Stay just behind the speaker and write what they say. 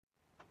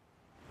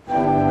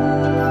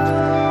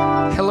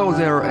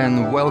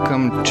and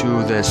welcome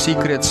to the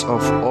Secrets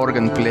of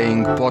Organ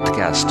Playing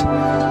podcast.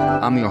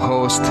 I'm your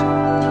host,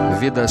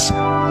 Vidas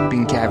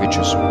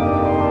Pinkevičius.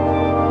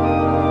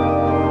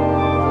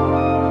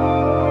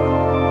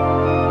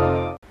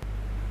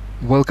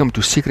 Welcome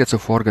to Secrets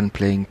of Organ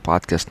Playing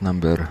podcast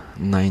number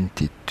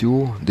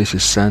 92. This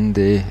is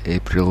Sunday,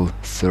 April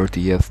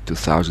 30th,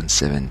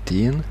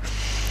 2017.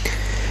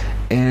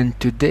 And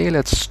today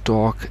let's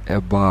talk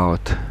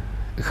about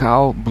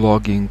how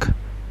blogging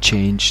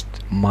changed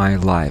my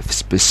life,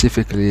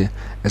 specifically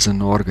as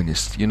an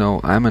organist. You know,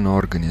 I'm an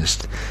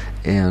organist,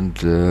 and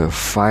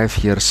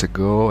 5 years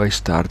ago I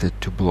started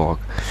to blog.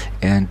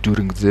 And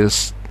during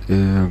this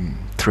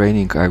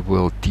training I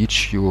will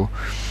teach you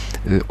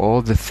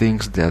all the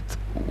things that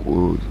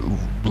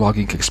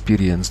blogging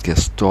experience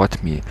has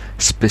taught me,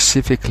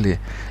 specifically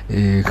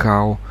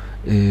how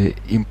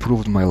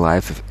improved my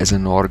life as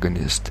an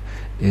organist,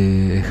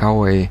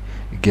 how I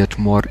get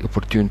more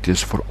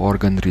opportunities for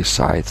organ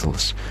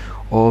recitals,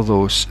 all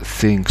those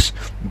things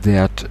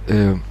that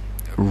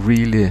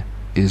really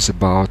is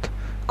about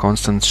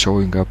constant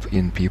showing up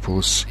in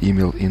people's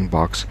email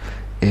inbox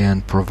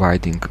and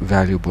providing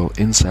valuable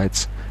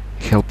insights,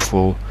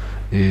 helpful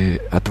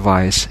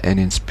advice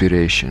and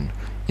inspiration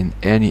in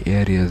any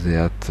area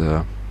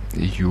that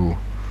you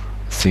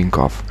think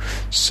of.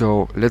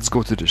 So let's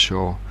go to the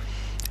show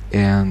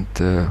and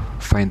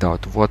find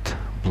out what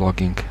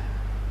blogging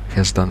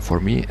has done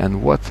for me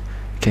and what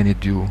can it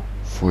do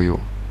for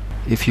you.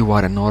 If you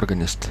are an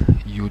organist,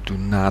 you do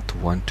not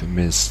want to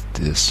miss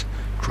this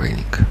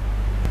training.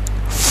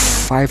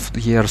 5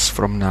 years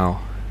from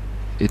now,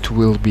 it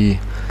will be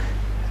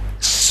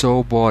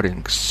so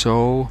boring,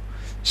 so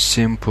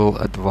simple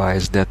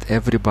advice that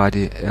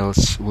everybody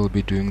else will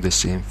be doing the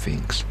same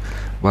things.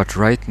 But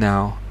right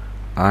now,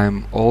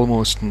 I'm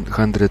almost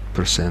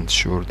 100%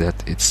 sure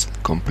that it's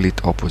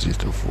complete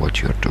opposite of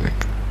what you're doing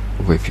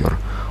with your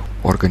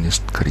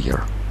organist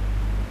career.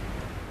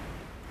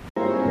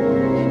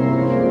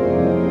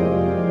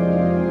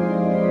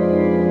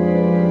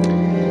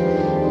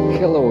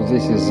 Hello,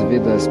 this is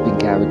Vidas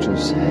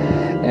Pinkevičius,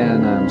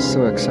 and I'm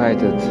so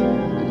excited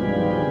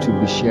to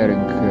be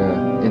sharing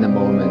in a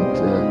moment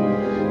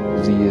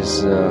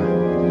these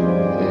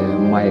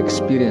my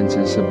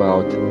experiences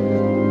about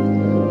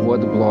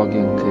what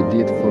blogging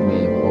did for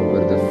me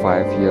over the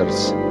 5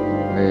 years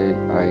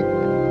I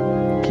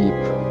keep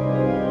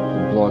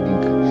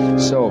blogging.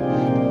 So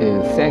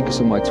thank you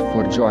so much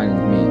for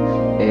joining me,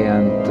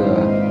 and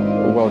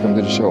welcome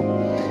to the show.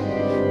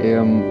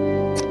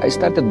 I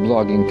started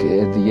blogging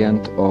at the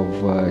end of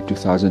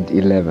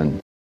 2011,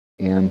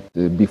 and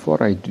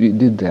before I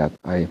did that,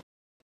 I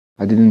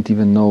didn't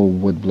even know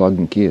what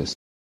blogging is.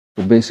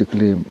 So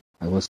basically,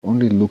 I was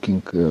only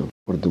looking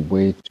for the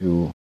way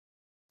to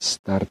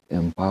start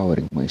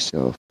empowering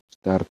myself,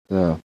 start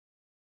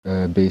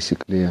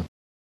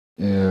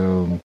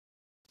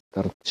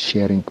start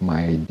sharing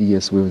my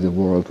ideas with the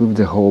world, with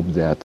the hope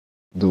that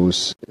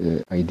those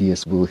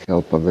ideas will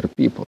help other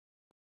people.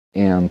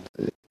 And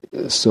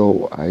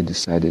so I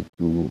decided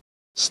to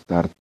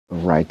start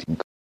writing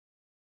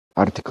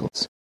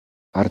articles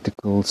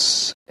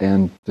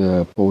and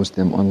post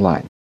them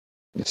online.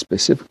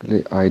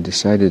 Specifically, I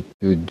decided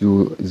to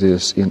do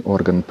this in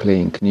organ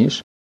playing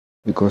niche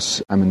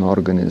because I'm an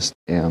organist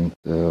and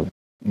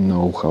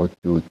know how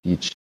to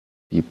teach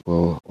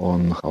people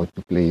on how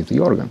to play the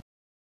organ.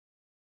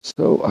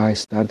 So I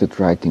started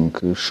writing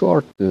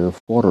short 400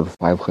 or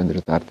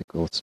 500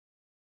 articles,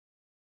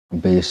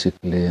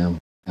 basically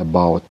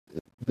about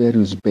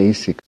various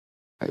basic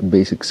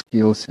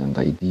skills and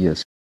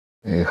ideas,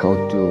 how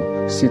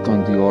to sit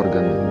on the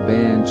organ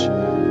bench,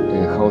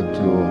 how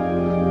to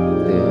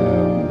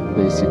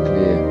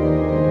basically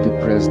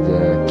depress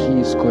the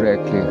keys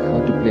correctly, how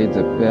to play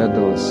the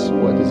pedals,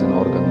 what is an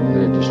organ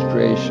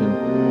registration,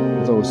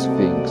 those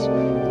things.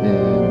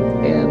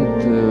 And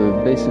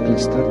basically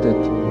started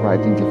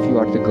writing a few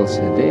articles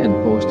a day and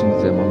posting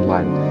them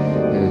online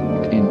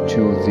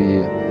into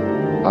the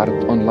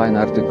online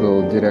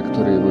article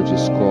directory, which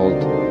is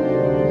called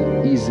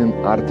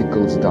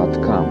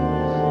easinarticles.com.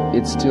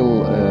 It's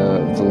still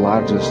the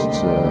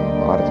largest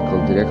article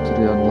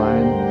directory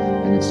online,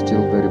 and it's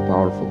still very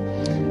powerful.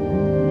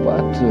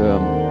 But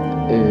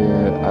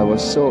I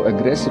was so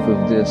aggressive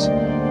with this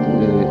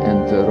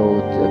and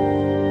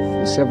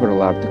wrote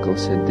several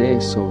articles a day,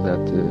 so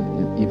that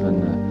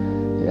even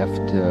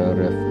after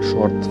a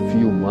short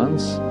few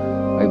months,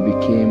 I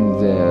became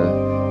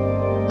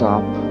the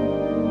top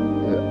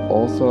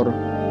author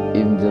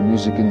in the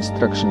music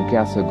instruction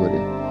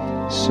category.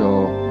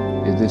 So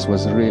this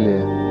was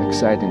really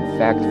exciting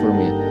fact for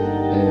me.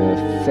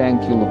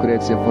 Thank you,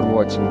 Lucrezia, for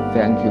watching.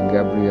 Thank you,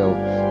 Gabriel,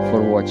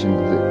 for watching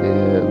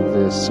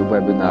this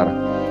webinar.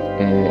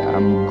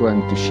 I'm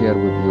going to share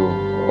with you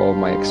all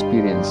my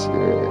experience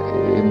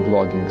in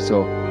blogging,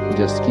 so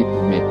just keep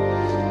with me.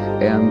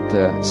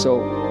 And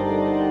so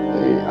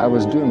I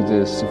was doing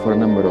this for a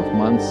number of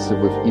months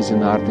with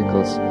Easin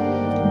Articles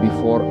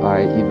before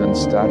I even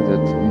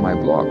started my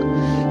blog.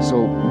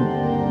 So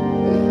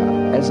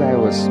as I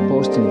was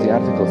posting the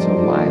articles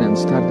online and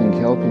starting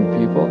helping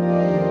people,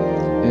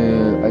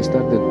 I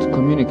started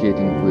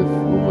communicating with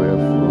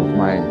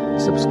my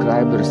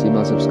subscribers,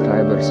 email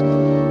subscribers,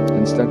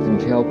 and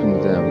started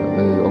helping them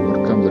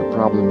overcome their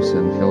problems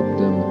and help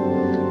them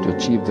to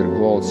achieve their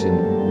goals in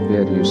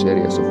various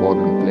areas of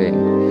organ playing.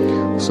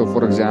 So,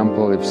 for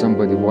example, if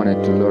somebody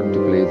wanted to learn to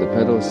play the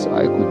pedals,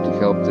 I could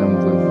help them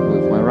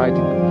with my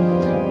writing.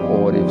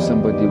 Or if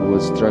somebody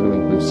was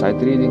struggling with sight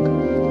reading,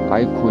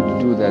 I could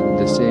do that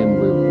the same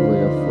with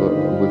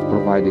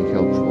providing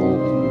helpful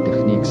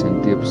techniques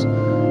and tips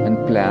and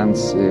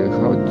plans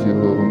how to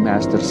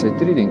master sight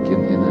reading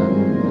in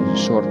a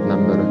short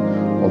number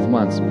of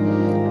months.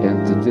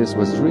 And this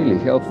was really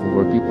helpful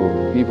where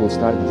people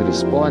started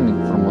responding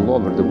from all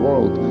over the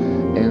world.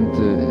 And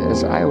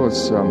as I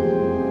was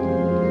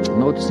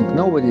noticing,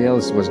 nobody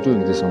else was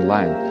doing this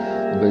online.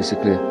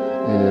 Basically,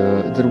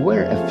 there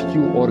were a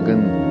few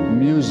organ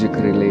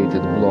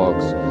music-related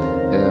blogs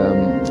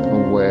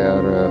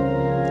where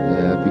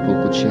people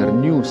could share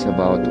news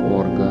about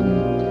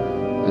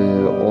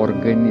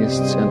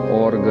organists and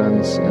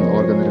organs and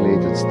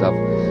organ-related stuff,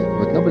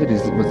 but nobody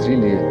was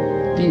really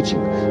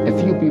teaching. A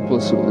few people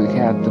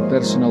had the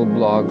personal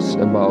blogs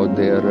about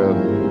their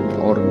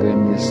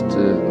organist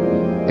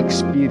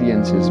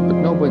experiences, but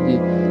nobody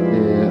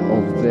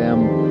of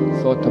them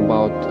thought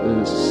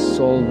about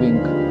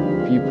solving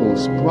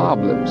people's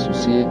problems. You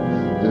see,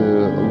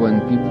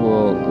 when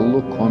people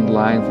look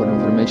online for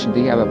information,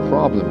 they have a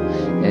problem,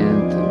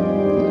 and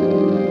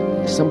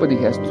somebody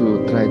has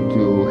to try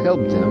to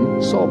help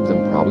them solve the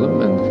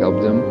problem and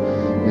help them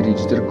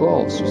reach their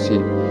goals, you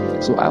see.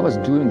 So I was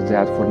doing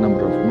that for a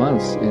number of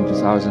months in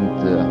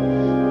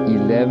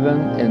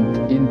 2011 and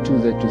into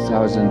the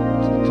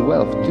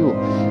 2012 too.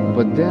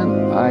 But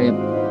then I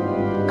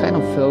kind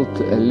of felt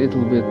a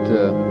little bit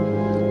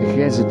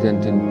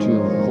hesitant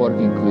into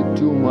working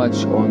too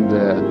much on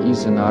the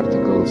Eason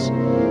Articles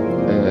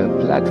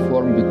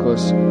platform,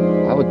 because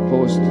I would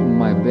post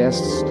my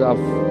best stuff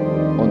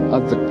on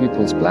other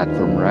people's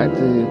platform, right?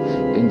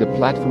 In the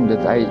platform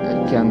that I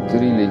can't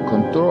really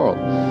control.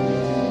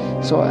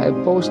 So I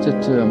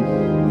posted,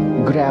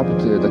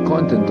 grabbed the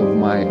content of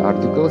my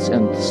articles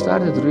and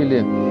started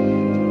really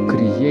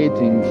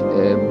creating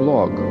a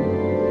blog,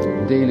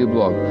 daily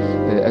blog.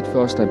 At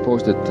first I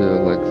posted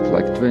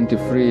like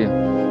 23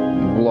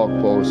 blog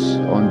posts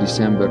on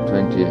December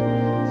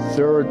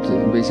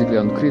 23rd, basically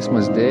on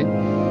Christmas Day,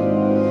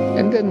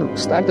 and then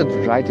started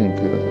writing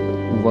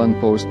one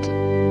post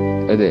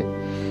a day.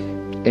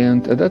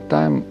 And at that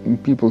time,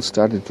 people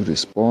started to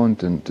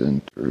respond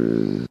and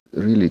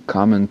really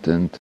comment,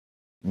 and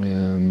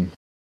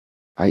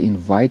I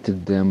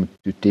invited them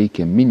to take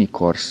a mini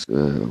course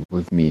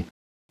with me.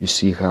 You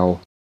see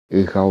how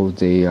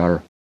they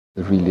are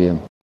really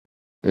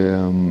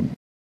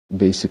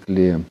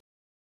basically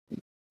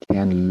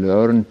can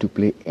learn to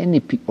play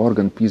any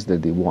organ piece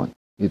that they want.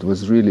 It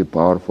was really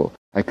powerful.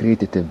 I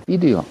created a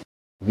video,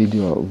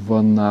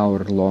 1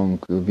 hour long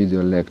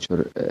video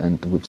lecture,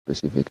 and with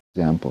specific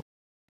example,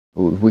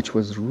 which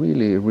was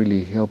really,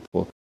 really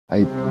helpful.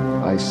 I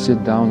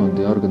sit down on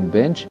the organ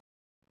bench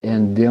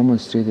and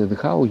demonstrated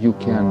how you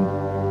can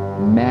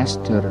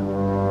master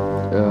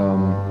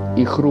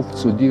Ich rufe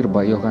zu dir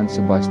by Johann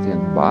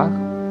Sebastian Bach,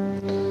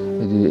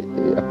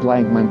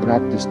 applying my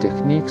practice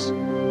techniques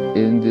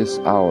in this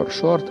hour,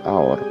 short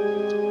hour.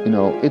 You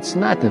know, it's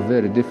not a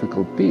very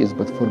difficult piece,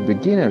 but for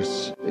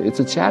beginners, it's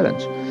a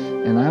challenge.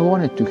 And I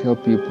wanted to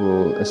help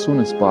people as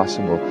soon as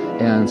possible,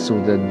 and so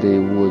that they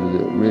would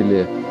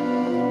really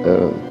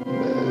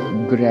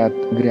grab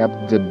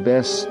the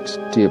best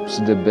tips,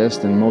 the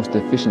best and most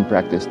efficient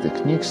practice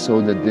techniques,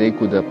 so that they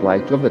could apply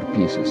to other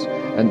pieces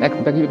and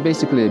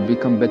basically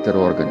become better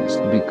organists,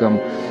 become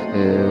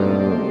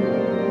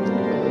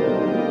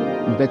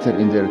better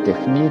in their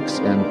techniques,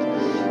 and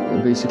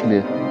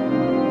basically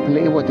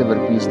play whatever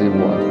piece they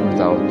want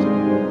without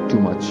too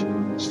much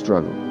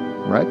struggle,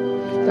 right?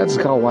 That's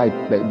how I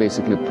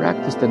basically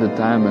practiced at the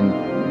time, and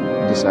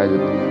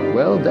decided,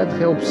 well, that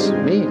helps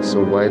me,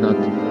 so why not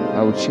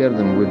I would share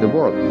them with the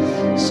world.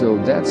 So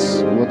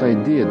that's what I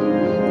did.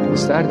 I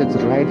started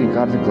writing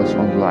articles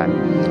online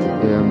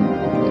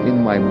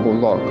in my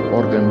blog,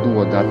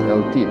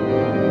 organduo.lt.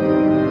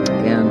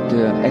 And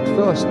at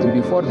first,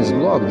 before this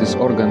blog, this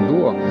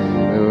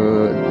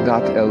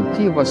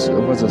organduo.lt was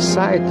a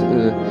site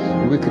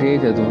we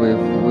created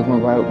with my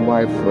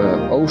wife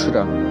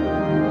Oshra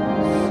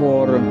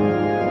for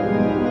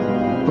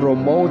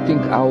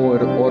promoting our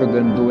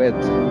organ duet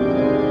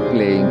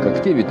playing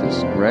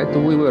activities, right?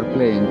 We were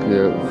playing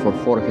for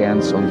 4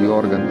 hands on the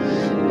organ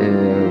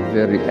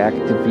very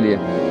actively,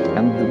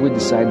 and we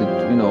decided,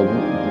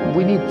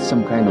 we need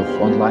some kind of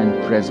online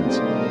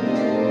presence.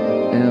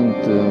 And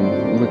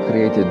we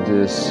created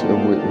this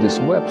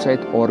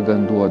website,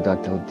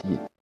 organduo.lt.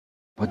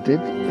 But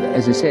then,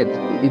 as I said,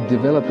 it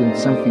developed into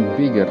something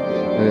bigger.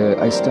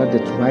 I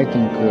started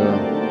writing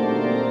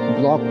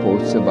blog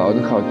posts about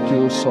how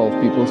to solve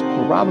people's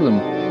problem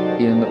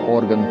in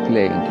organ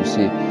playing, you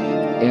see.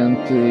 And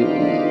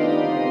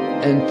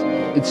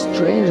it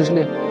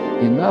strangely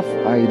enough,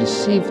 I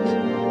received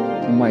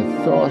my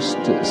first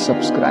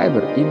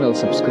email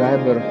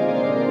subscriber,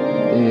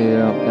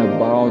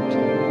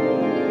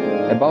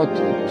 about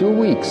 2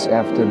 weeks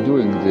after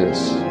doing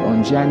this.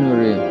 On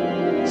January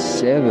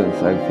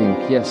 7th, I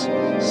think, yes,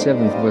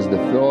 7th was the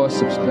first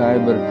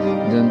subscriber,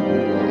 then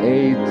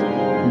 8th,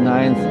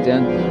 9th,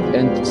 10th,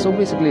 and so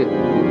basically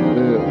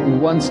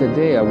once a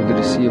day I would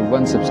receive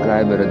one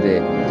subscriber a day.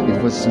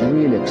 It was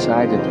really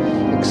exciting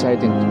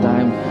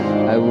time.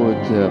 I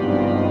would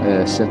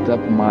set up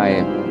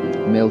my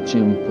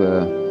MailChimp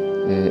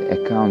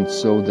account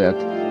so that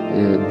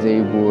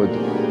they would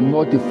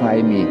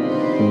notify me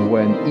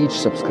when each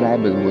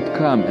subscriber would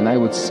come, and I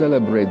would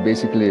celebrate,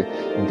 basically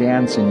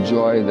dance in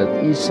joy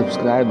that each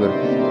subscriber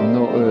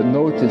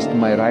noticed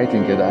my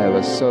writing, and I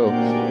was so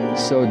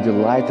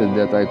delighted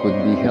that I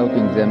could be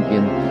helping them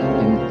in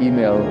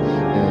email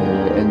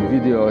and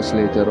videos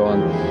later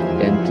on.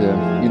 And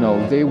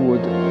they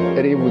would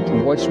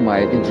watch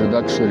my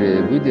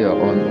introductory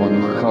video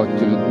on how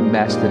to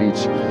master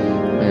each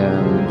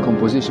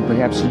composition.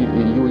 Perhaps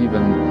you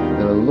even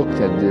looked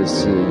at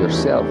this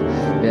yourself,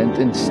 and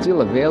it's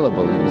still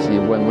available. You see,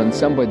 when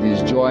somebody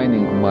is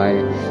joining my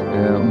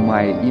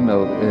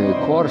email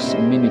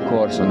mini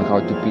course on how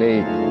to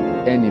play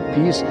any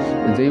piece,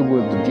 they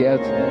would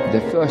get the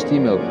first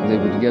email they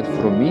would get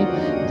from me.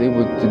 They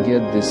would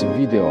get this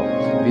video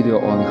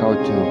on how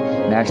to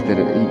master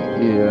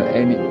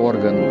any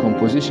organ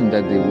composition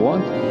that they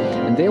want,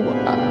 and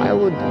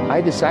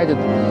I decided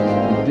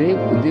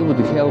they would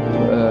help.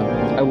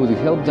 I would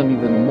help them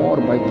even more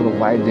by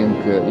providing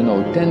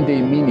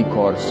 10-day mini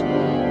course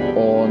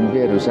on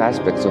various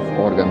aspects of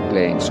organ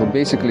playing. So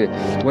basically,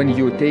 when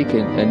you take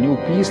a new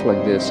piece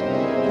like this,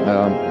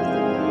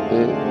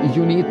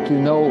 you need to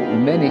know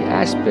many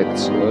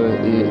aspects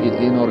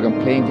in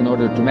organ playing in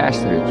order to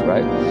master it,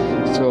 right?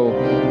 So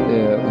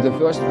the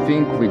first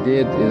thing we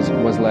did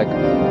was like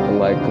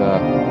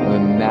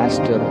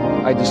master.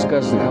 I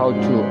discussed how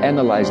to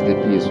analyze the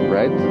piece,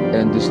 right,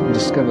 and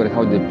discover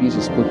how the piece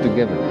is put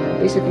together.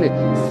 Basically,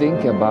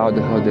 think about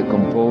how the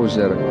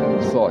composer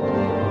thought.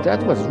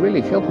 That was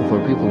really helpful for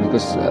people,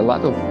 because a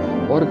lot of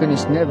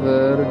organists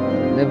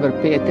never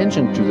pay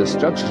attention to the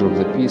structure of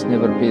the piece,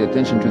 never pay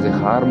attention to the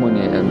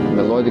harmony and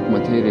melodic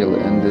material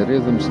and the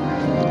rhythms.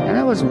 And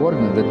I was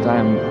working at the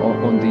time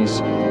on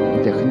these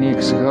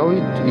techniques,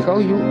 how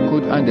you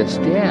could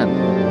understand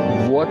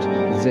what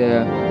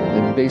the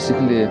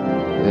basically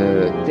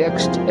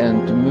text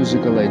and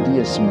musical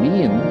ideas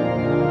mean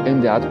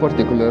in that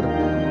particular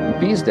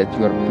piece that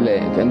you are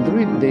playing, and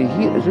they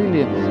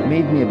really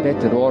made me a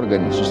better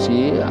organist. You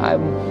see, I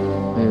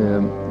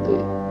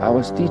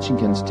was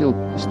teaching and still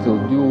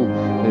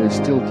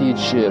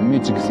teach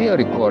music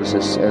theory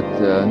courses at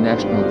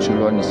National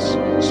Čiurlionis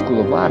School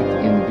of Art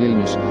in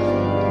Vilnius,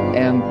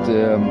 and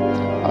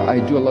I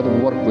do a lot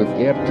of work with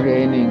air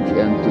training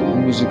and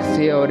music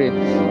theory,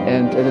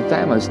 and at the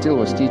time I still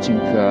was teaching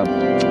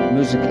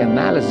music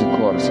analysis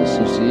courses,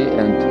 you see,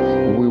 and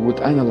we would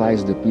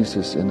analyze the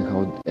pieces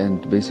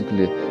and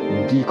basically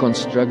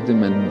deconstruct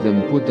them and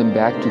then put them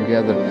back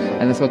together.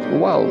 And I thought,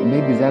 wow,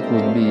 maybe that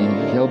would be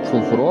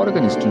helpful for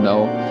organists to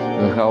know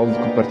how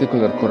a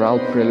particular chorale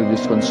prelude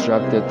is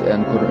constructed,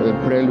 and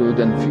prelude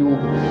and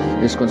fugue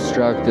is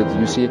constructed,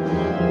 you see,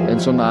 and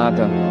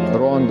sonata,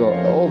 rondo,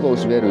 all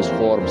those various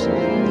forms.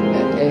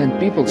 And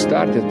people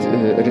started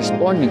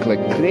responding like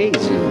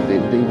crazy. They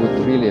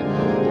would really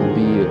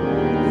be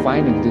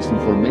finding this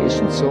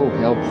information so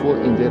helpful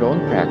in their own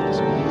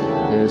practice.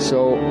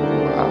 So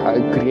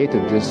I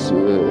created this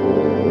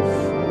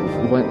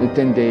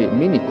 10-day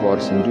mini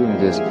course in doing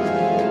this.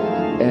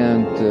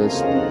 And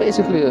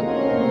basically,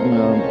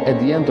 at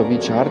the end of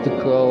each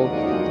article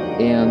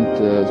and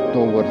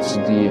towards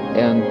the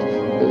end,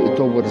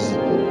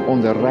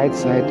 on the right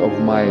side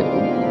of my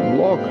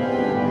blog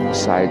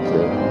site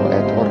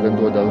at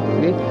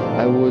organ.lt,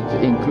 I would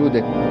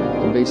include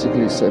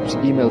basically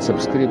email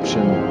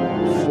subscription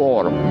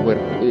form where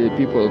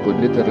people could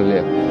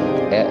literally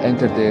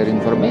enter their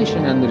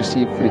information and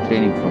receive free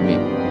training from me,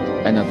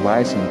 and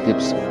advice and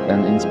tips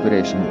and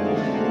inspiration.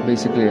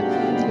 Basically,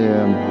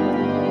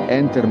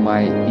 enter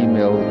my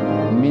email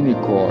mini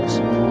course,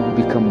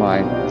 become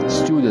my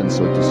student,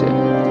 so to say.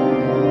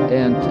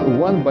 And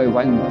one by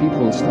one,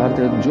 people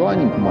started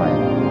joining my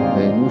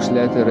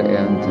newsletter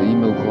and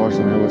email course,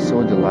 and I was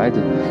so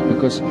delighted,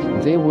 because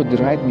they would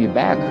write me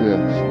back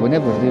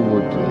whenever they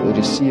would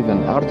receive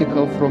an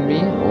article from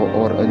me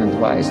or an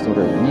advice or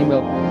an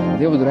email.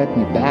 They would write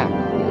me back,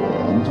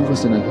 and it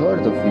was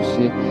unheard of. You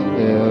see,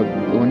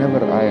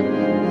 whenever I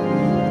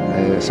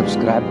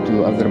subscribe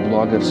to other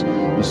bloggers,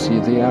 you see,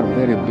 they are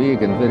very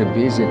big and very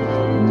busy,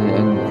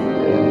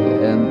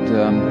 and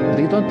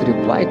they don't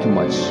reply too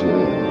much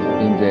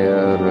in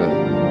their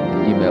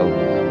email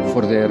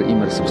for their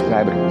email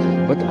subscriber.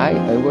 But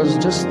I was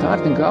just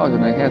starting out,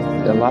 and I had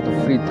a lot of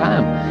free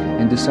time,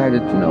 and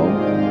decided,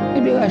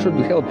 maybe I should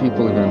help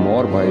people even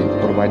more by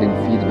providing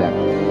feedback.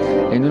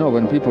 And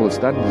when people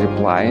started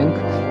replying,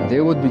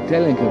 they would be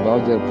telling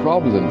about their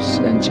problems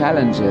and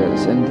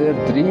challenges and their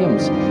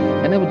dreams.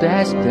 And I would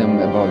ask them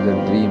about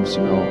their dreams,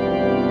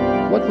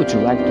 what would you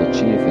like to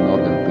achieve in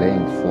organ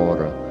playing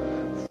for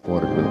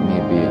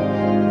maybe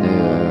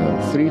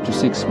 3 to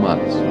 6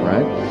 months,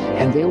 right?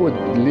 And they would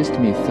list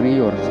me three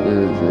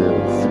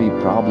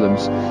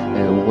problems,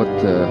 what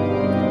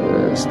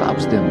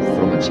stops them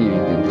from achieving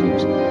their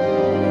dreams.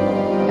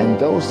 And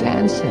those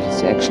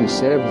answers actually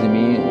served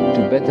me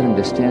to better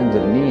understand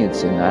their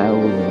needs, and I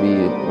will be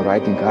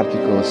writing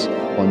articles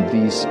on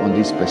these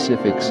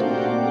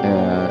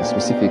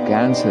specific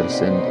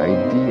answers and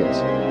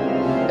ideas.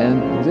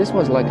 And this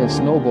was like a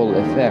snowball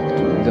effect.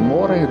 The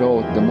more I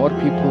wrote, the more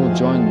people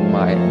joined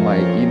my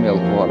email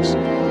course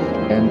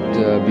and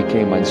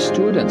became my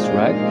students,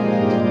 right?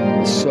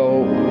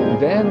 So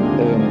then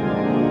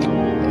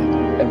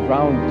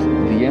around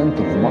the end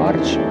of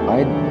March,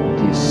 I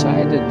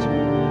decided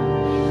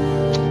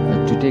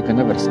to take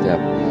another step.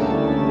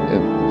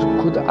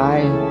 Could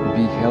I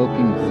be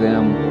helping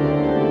them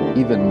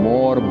even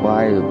more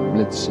by,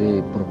 let's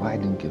say,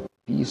 providing a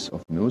piece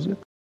of music,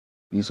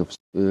 piece of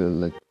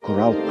like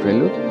chorale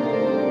prelude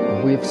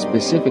with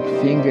specific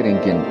fingering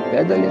and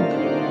pedaling,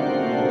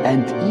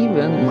 and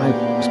even my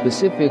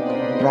specific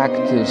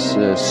practice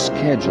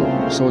schedule,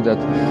 so that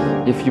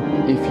if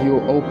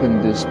you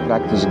open this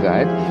practice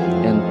guide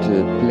and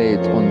play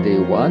it on day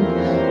one,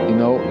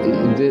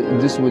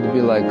 this would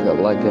be like a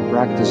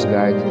practice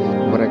guide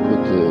where I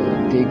could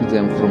take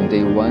them from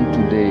day 1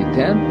 to day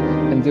 10,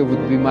 and they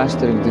would be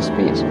mastering this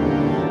piece.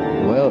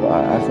 Well,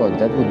 I thought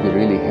that would be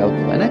really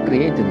helpful, and I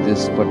created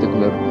this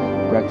particular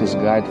practice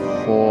guide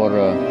for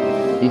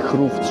Ich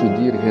ruf zu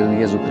dir, Herr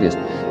Jesu Christ.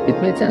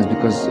 It made sense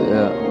because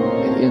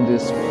in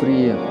this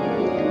free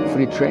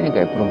training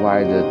I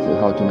provided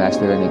how to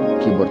master any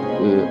keyboard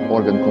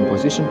organ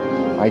composition,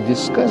 I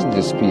discussed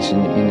this piece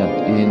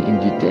in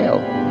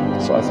detail.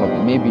 So I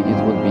thought maybe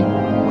it would be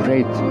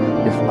great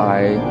if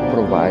I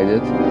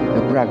provided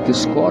a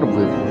practice score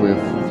with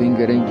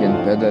fingering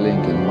and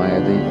pedaling and my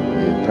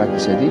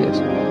practice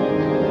ideas.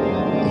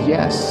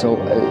 Yes, so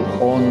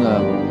on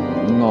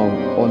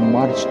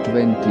March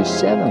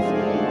 27th,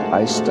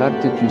 I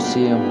started to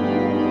see,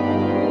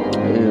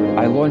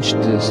 I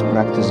launched this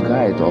practice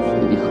guide of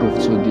Ich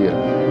ruf zu dir,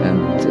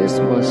 and this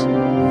was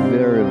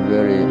very,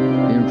 very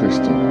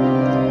interesting.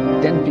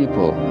 10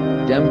 people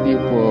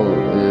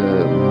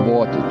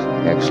bought it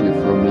actually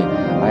from me.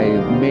 I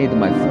made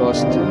my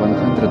first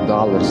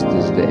 $100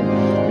 this day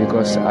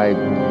because I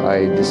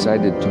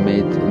decided to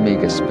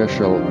make a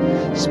special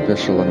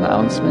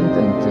announcement,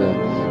 and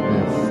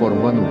for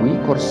 1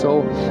 week or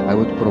so I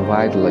would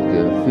provide like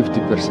a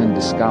 50%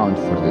 discount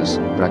for this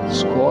practice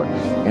score,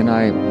 and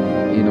I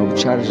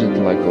charged it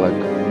like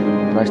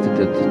priced it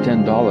at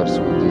 $10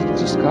 with this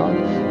discount,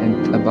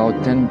 and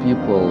about 10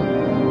 people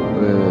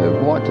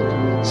bought it.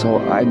 So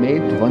I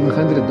made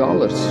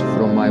 $100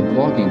 from my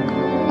blogging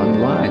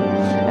online,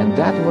 and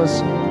that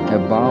was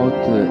about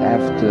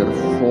after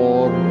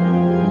 4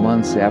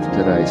 months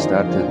after I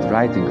started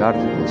writing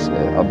articles.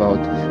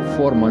 About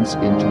 4 months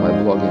into my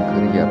blogging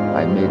career,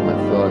 I made my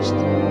first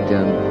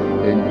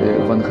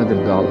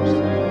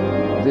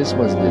 $100. This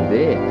was the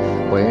day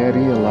where I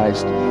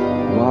realized,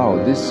 wow,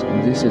 this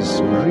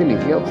is really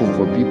helpful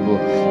for people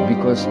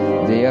because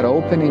they are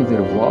opening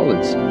their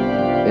wallets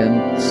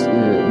and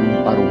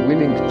are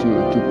willing to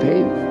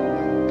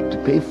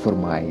pay for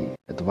my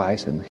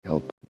advice and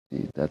help.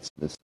 That's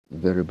a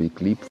very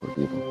big leap for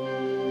people,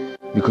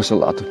 because a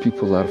lot of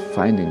people are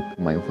finding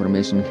my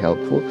information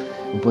helpful,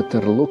 but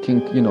they're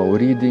looking,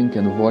 reading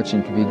and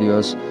watching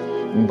videos,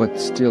 but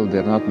still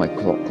they're not my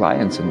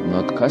clients and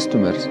not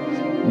customers.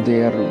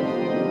 They are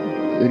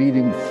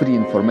reading free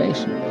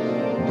information.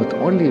 But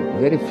only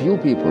very few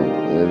people,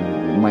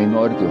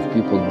 minority of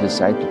people,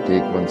 decide to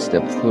take one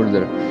step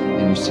further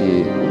and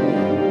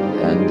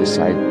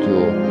decide to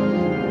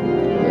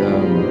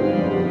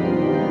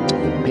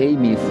pay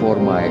me for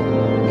my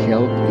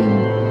help in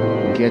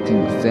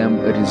getting them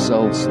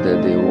results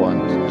that they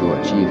want to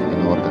achieve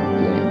in organ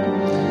playing.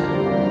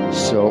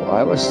 So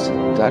I was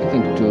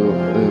starting to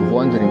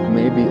wondering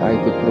maybe I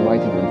could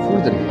provide even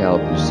further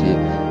help,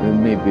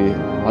 maybe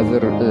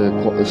other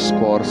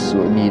scores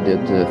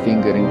needed,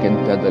 fingering and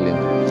pedaling.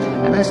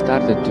 And I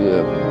started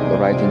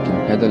writing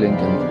and pedaling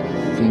and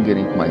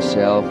fingering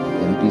myself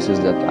in pieces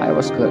that I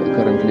was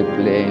currently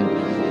playing,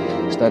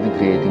 started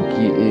creating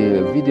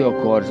video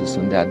courses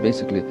on that,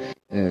 basically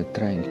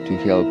trying to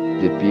help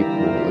the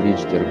people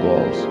reach their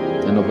goals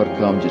and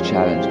overcome the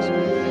challenges.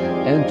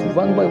 And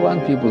one by one,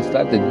 people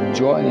started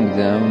joining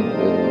them,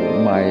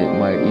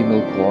 my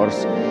email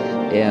course,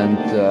 and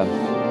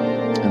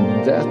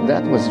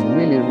that was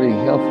really, really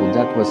helpful.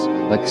 That was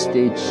like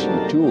stage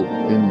 2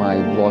 in my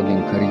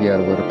blogging career,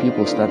 where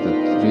people started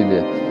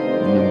really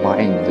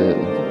buying the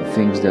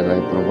things that I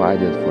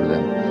provided for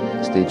them.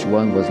 Stage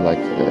 1 was like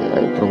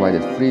I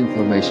provided free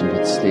information,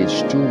 but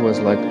stage 2 was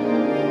like,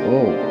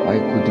 oh, I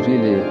could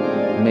really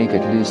make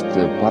at least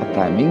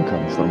part-time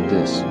income from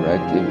this,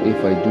 right?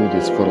 If I do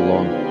this for a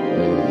long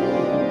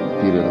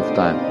period of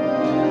time.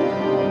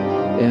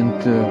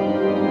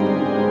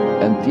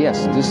 And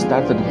yes, this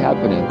started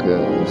happening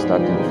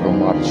starting from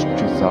March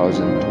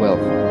 2012.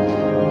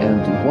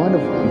 And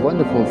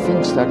wonderful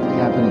things started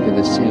happening at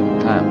the same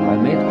time. I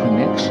made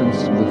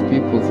connections with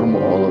people from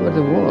all over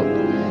the world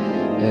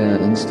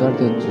and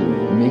started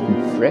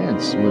making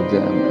friends with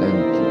them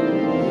and,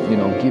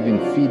 giving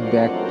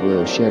feedback,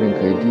 sharing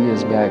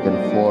ideas back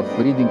and forth,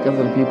 reading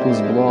other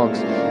people's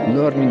blogs,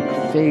 learning,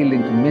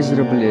 failing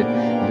miserably.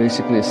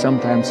 Basically,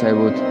 sometimes I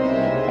would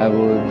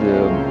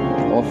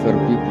offer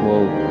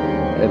people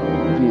a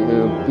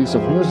piece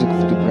of music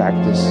to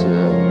practice.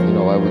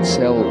 I would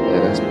sell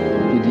a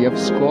PDF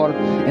score,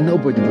 and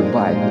nobody would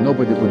buy it.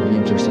 Nobody would be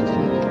interested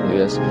in it.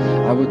 Yes,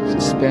 I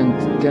would spend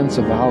tens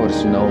of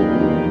hours,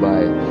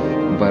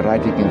 by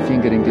writing and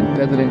fingering and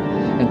pedaling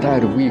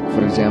entire week,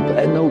 for example,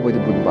 and nobody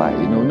would buy.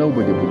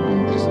 Nobody would be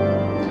interested.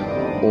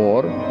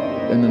 Or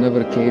in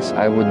another case,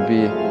 I would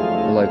be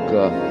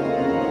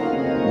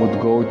would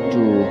go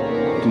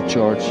to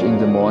church in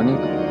the morning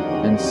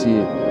and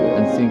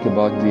think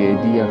about the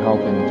idea how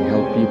can it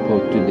help people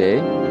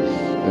today.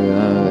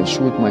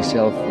 Shoot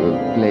myself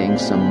playing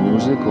some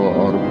music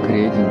or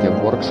creating a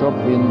workshop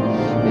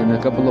in a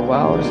couple of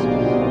hours,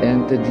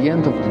 and at the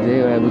end of the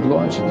day I would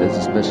launch it as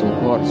a special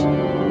course,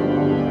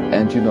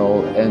 and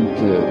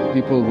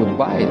people would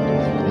buy it.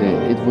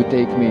 It would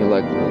take me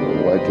like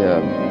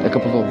a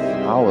couple of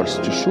hours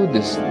to shoot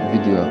this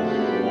video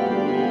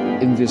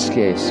in this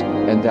case,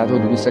 and that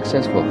would be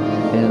successful.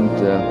 And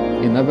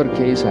in other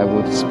case, I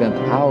would spend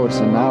hours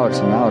and hours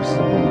and hours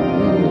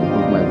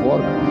with my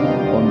work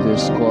on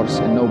this course,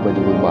 and nobody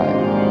would buy it.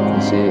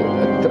 You see,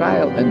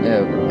 trial and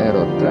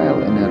error,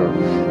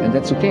 and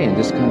that's okay. And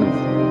this kind of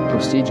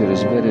procedure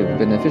is very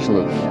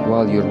beneficial.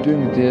 While you're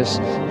doing this,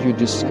 you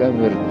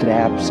discover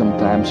traps.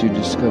 Sometimes you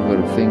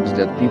discover things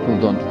that people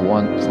don't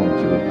want from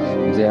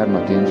you. They are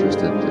not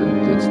interested.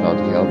 It's not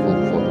helpful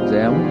for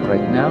them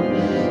right now.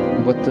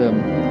 But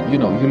you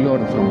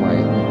learn from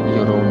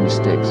your own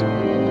mistakes,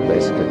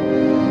 basically.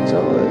 So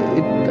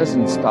it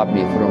doesn't stop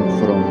me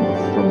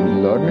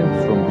from learning,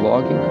 from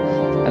blogging,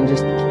 and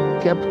just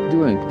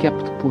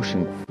kept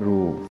pushing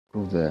through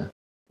the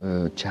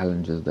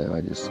challenges that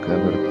I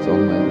discovered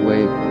on my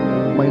way.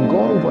 My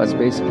goal was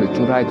basically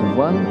to write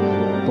one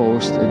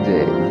post a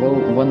day,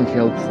 one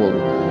helpful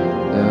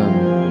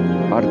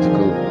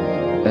article,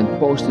 and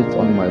post it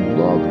on my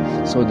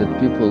blog so that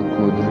people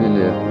could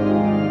really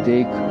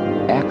take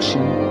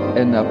action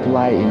and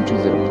apply into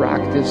their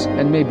practice,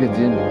 and maybe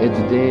then at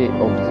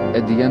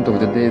the end of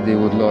the day they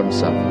would learn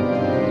something.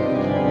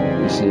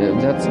 You see,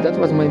 that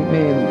was my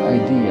main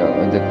idea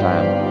at the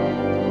time,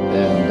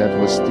 and that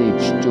was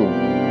stage 2.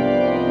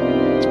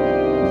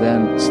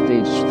 Then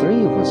stage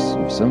 3 was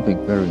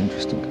something very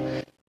interesting.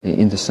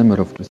 In the summer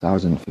of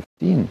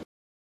 2015,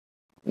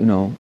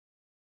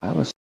 I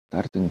was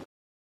starting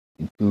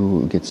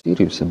to get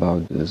serious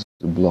about this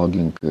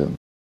blogging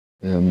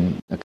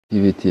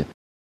activity.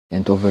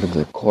 And over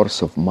the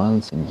course of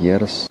months and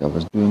years I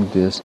was doing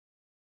this,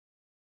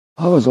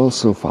 I was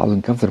also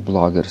following other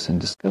bloggers and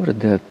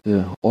discovered that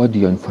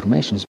audio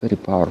information is very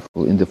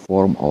powerful in the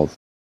form of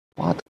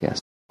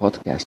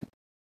podcasting.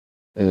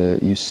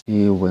 You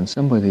see, when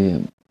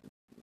somebody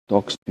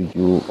talks to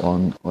you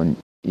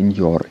in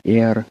your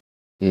ear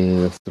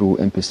through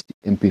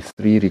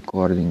MP3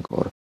 recording,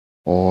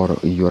 or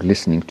you're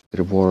listening to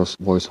their voice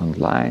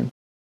online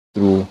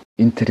through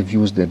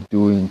interviews they're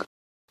doing.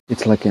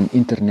 It's like an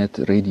internet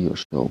radio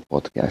show,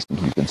 podcasting.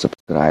 You can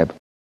subscribe.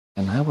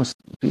 And I was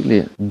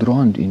really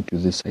drawn into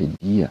this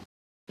idea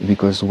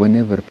because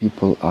whenever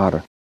people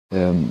are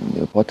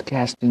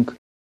podcasting,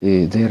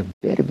 they're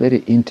very, very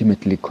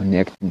intimately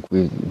connecting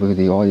with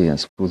the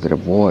audience through their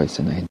voice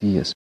and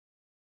ideas.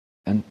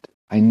 And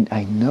I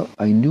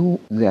knew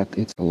that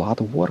it's a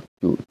lot of work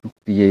to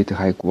create a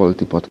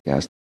high-quality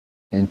podcast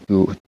and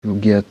to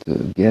get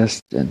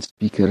guests and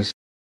speakers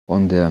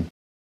on the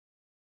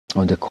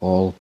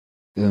call.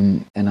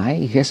 And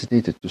I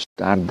hesitated to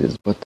start this,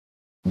 but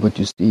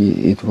you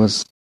see, it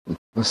was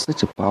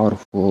such a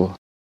powerful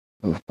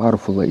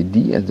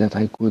idea that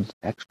I could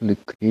actually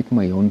create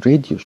my own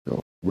radio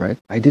show. Right?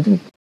 I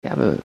didn't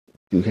have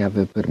to have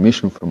a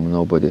permission from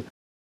nobody,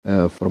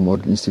 from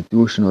an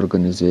institution,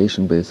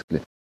 organization.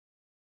 Basically,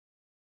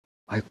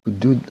 I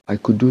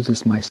could do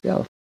this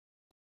myself.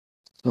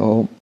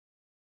 So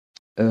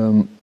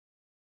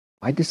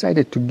I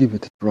decided to give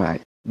it a try.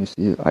 You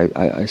see,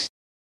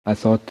 I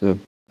thought.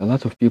 A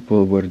lot of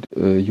people were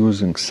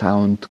using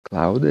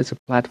SoundCloud as a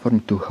platform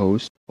to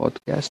host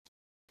podcasts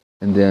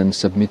and then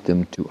submit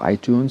them to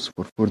iTunes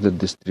for further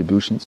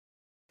distributions.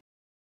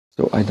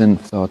 So I then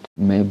thought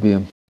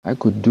maybe I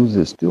could do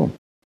this too.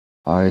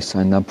 I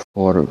signed up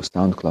for a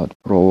SoundCloud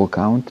Pro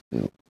account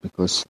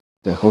because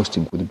the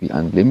hosting would be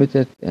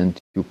unlimited and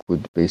you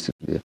could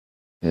basically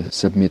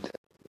submit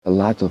a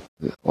lot of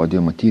audio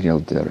material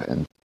there,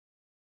 and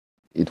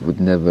it would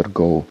never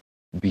go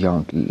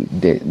beyond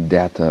the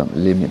data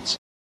limits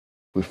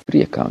with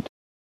free account.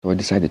 So I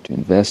decided to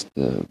invest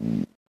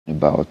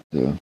about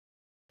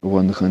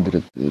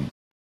 $100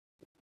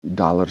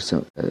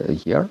 a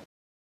year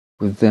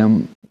with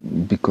them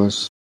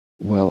because,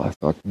 well, I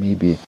thought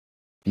maybe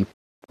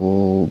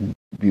people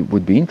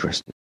would be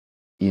interested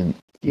in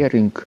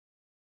hearing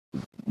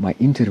my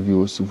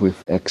interviews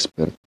with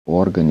expert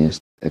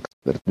organists,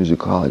 expert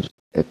musicologists,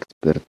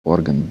 expert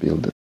organ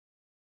builders.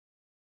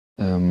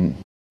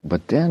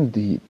 But then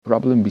the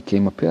problem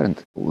became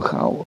apparent.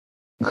 How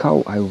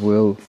I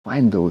will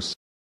find those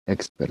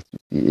experts?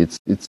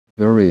 It's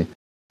very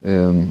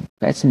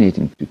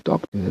fascinating to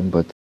talk to them,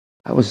 but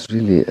I was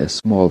really a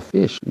small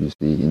fish, you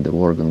see, in the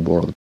organ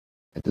world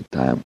at the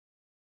time.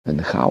 And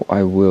how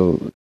I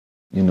will,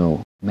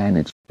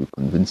 manage to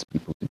convince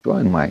people to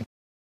join my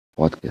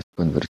podcast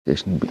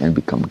conversation and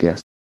become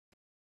guests.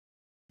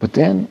 But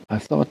then I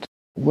thought,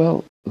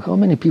 well, how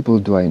many people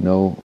do I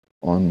know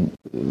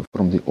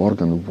from the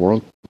organ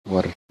world who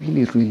are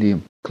really,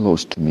 really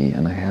close to me,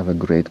 and I have a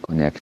great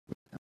connection with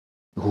them,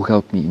 who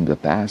helped me in the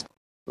past,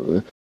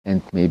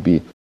 and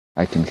maybe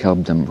I can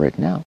help them right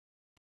now.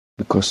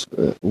 Because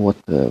what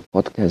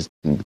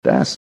podcasting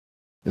does,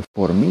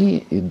 for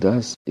me,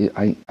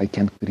 I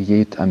can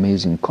create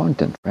amazing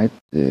content, right,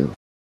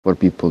 for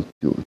people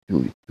to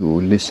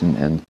listen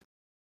and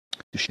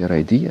to share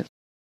ideas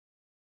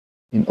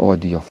in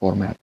audio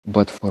format.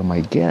 But for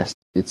my guest,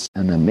 it's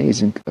an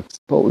amazing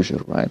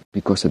exposure, right?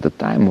 Because at the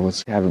time I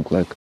was having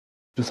like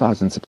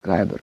 2,000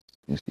 subscribers,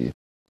 you see.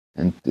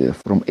 And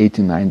from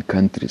 89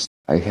 countries,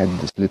 I had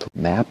this little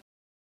map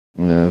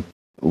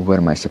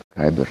where my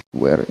subscribers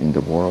were in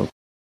the world.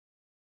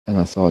 And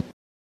I thought,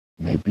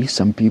 maybe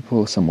some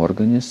people, some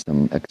organists,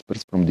 some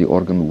experts from the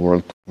organ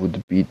world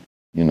would be,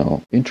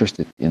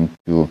 interested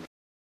into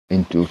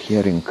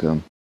hearing,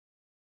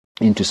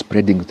 into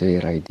spreading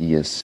their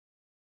ideas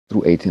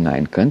through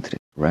 89 countries,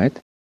 right?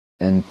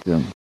 And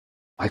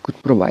I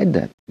could provide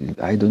that.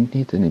 I don't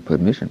need any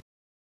permission.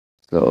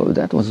 So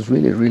that was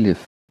really, really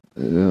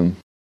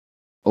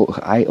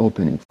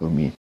eye-opening for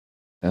me.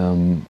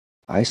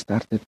 I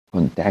started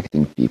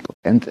contacting people,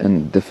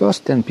 and the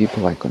first 10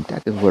 people I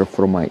contacted were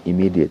from my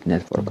immediate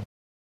network.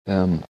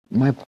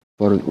 My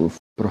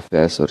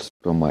professors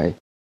from my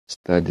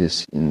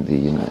studies in the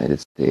United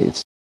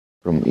States,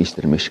 from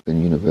Eastern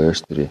Michigan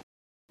University,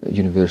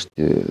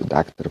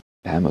 Dr.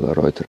 Pamela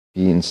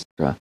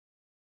Reuter-Feenstra,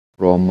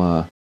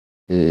 from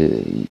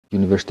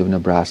University of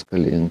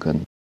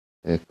Nebraska-Lincoln,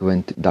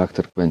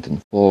 Dr.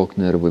 Quentin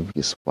Faulkner with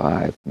his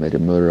wife, Mary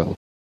Murrell,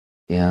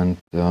 and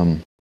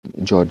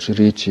George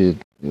Ritchie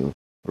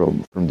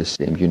from the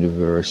same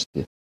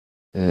university,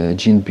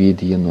 Gene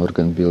Beatty, an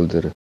organ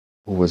builder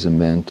who was a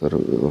mentor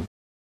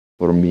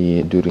for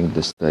me during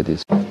the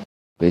studies.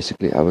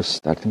 Basically, I was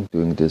starting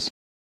doing this,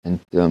 and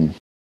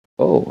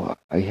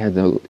I had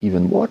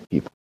even more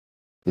people.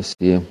 You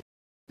see,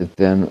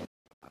 then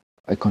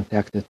I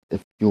contacted a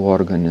few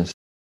organists,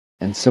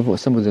 and some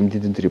of them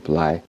didn't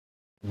reply,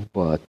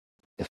 but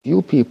a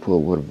few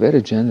people were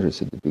very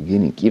generous at the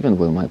beginning, even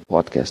when my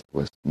podcast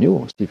was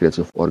new, Secrets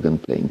of Organ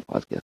Playing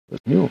podcast was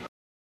new.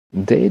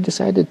 They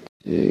decided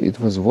it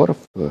was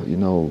worth,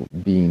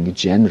 being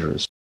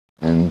generous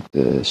and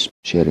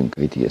sharing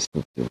ideas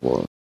with the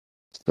world.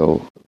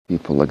 So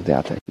people like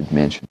that I could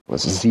mention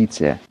was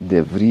Zize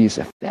De Vries,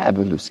 a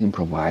fabulous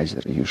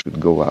improviser. You should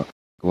go out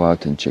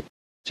and check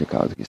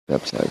out his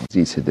website,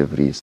 Zize De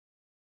Vries.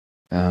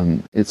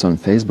 It's on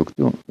Facebook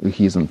too.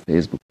 He's on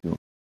Facebook too.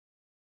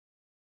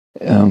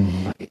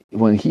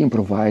 When he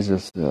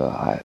improvises,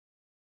 I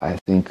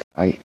think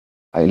I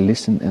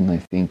listen and I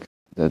think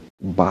that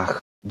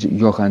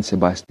Johann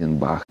Sebastian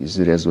Bach is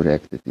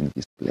resurrected in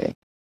his playing.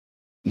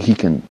 He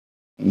can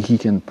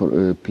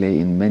play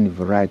in many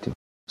variety of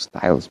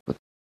styles, but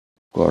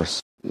of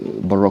course,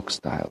 Baroque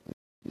style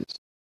is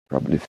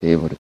probably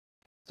favorite.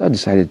 So I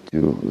decided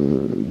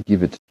to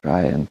give it a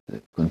try and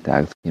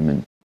contact him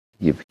and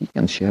if he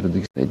can share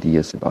these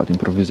ideas about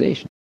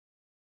improvisation.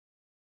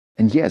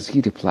 And yes,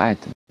 he replied.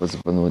 It was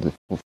one of the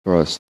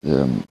first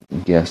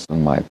guests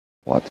on my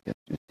podcast.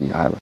 You see,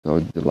 I was so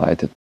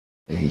delighted.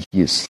 He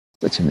is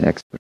such an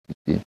expert, you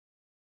see.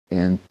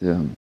 And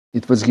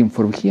it was good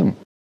for him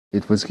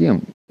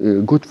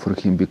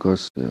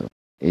because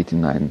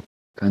 89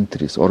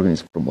 countries,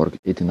 organists from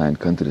 89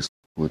 countries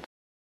would,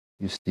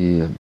 you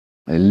see,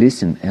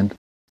 listen. And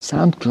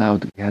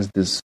SoundCloud has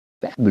this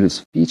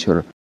fabulous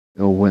feature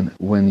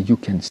when you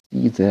can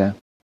see the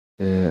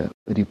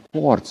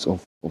reports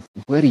of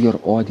where your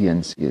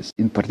audience is.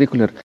 In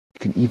particular, you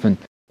can even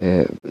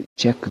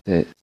check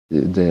the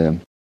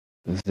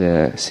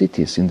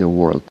cities in the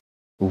world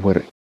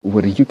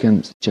where you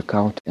can check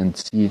out and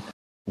see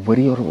where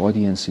your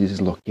audience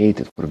is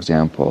located. For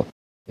example,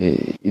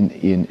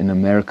 in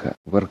America,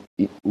 where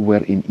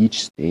in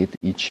each state,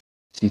 each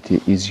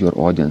city is your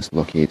audience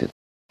located.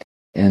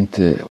 And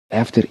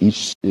after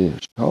each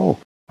show,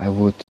 I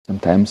would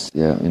sometimes,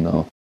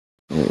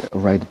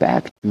 write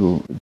back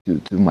to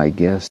my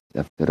guests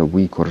after a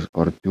week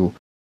or two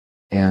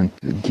and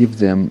give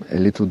them a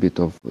little bit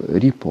of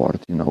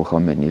report, how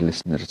many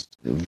listeners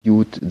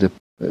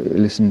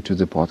listened to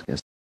the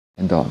podcast,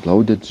 and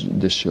downloaded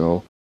the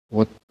show,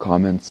 what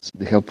comments,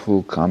 the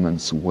helpful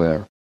comments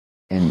were,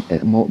 and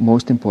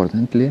most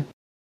importantly,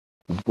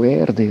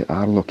 where they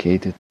are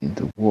located in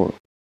the world.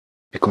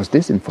 Because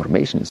this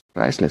information is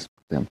priceless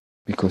for them,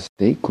 because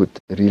they could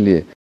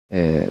really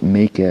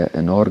make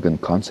an organ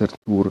concert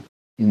tour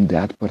in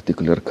that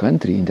particular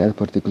country, in that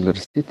particular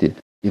city,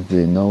 if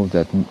they know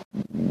that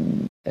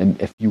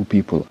a few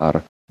people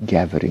are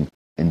gathering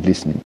and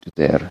listening to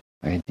their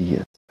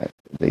ideas that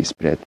they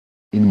spread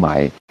in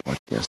my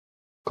podcast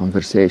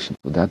conversation.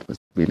 So that was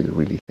really,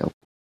 really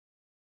helpful.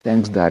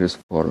 Thanks, Darius,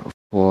 for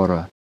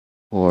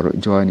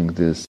joining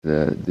this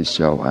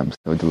show. I'm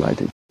so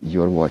delighted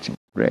you're watching.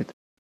 Great.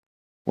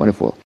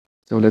 Wonderful.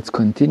 So let's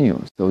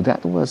continue. So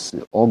that was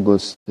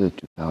August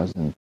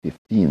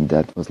 2015.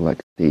 That was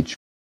like stage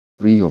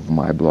 3 of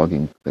my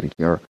blogging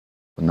career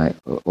when I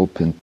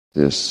opened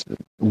this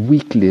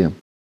weekly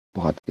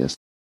podcast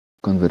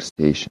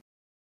conversation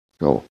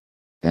show.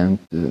 And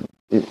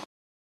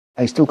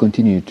I still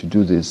continue to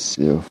do this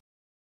to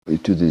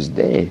this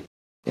day.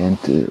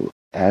 And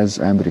as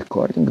I'm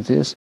recording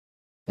this,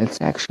 it's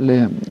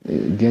actually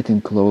getting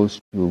close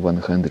to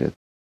 100.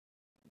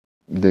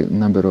 The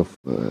number of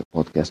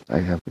podcasts I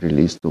have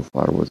released so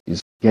far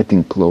is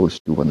getting close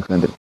to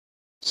 100.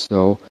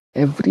 So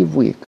every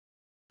week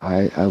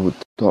I would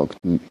talk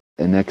to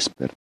an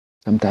expert.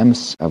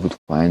 Sometimes I would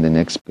find an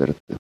expert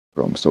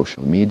from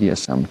social media,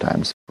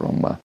 sometimes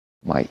from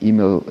my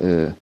email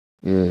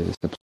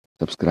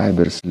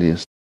subscribers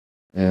list.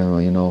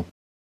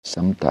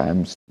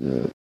 Sometimes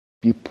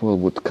people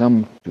would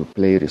come to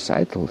play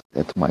recitals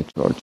at my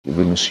church,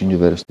 Vilnius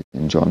University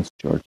and John's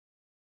Church.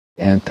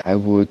 And I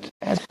would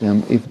ask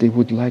them if they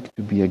would like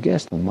to be a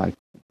guest on my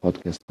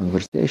podcast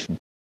conversation.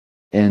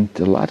 And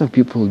a lot of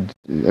people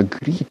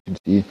agreed to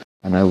see,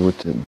 and I would,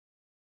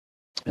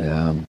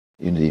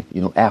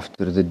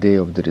 after the day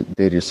of the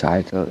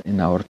recital in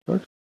our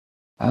church,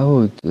 I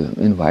would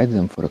invite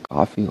them for a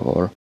coffee,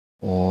 or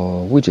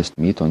we just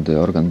meet on the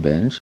organ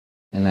bench,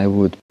 and I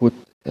would put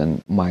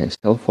my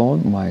cell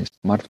phone, my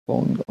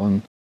smartphone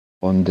on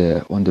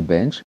the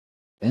bench.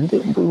 And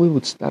we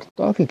would start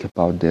talking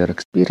about their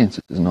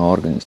experiences as an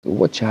organist,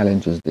 what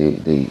challenges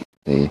they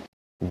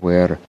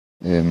were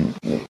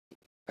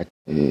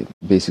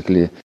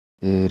basically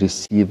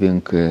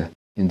receiving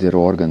in their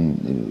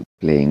organ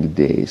playing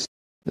days,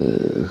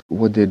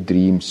 what their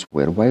dreams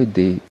were, why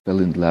they fell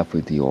in love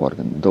with the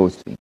organ, those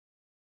things.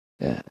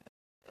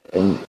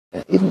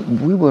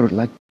 We were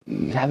like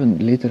having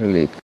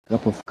literally a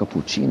cup of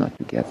cappuccino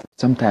together,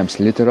 sometimes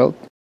literal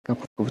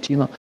cup of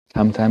cappuccino,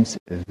 sometimes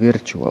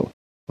virtual.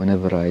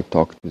 Whenever I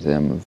talk to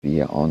them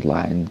via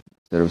online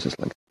services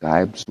like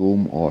Skype,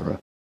 Zoom, or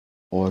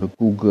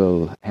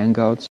Google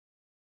Hangouts,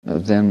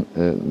 then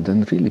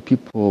really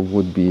people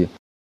would be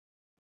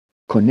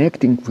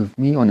connecting with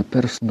me on a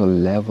personal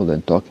level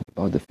and talking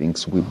about the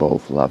things we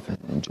both love and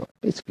enjoy.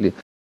 Basically,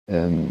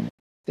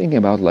 thinking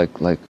about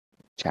like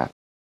chat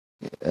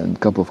and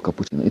cup of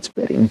cappuccino. It's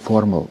very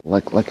informal,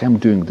 like I'm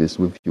doing this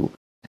with you.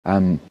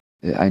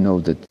 I know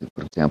that,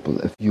 for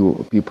example, a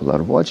few people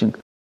are watching,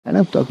 and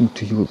I'm talking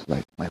to you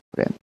like my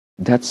friend.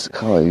 That's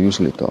how I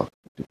usually talk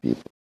to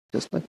people,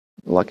 just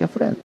like a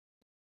friend.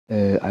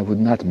 I would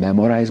not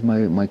memorize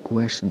my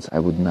questions. I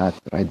would not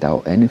write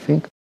down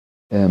anything.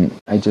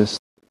 I just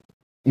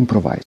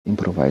improvise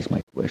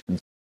my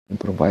questions,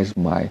 improvise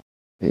my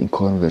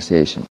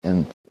conversation.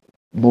 And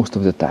most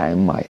of the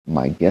time,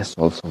 my guests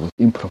also would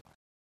improvise.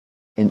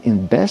 And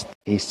in best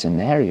case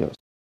scenarios,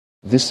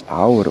 this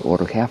hour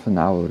or half an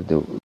hour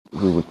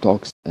we would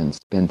talk and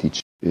spend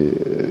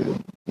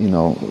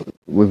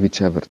with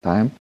each other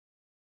time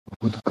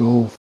would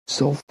go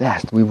so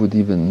fast we would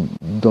even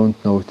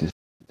don't notice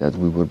that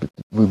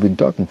we've been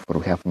talking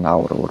for half an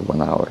hour or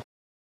 1 hour.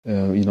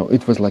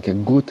 It was like a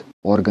good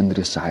organ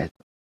recital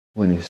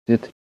when you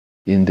sit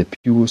in the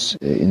pews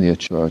in your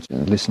church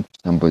and listen to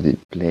somebody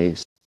play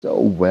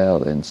so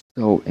well and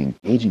so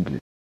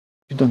engagingly.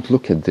 You don't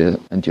look at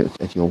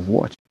your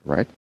watch,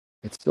 right?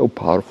 It's so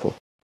powerful.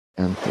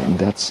 And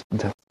that's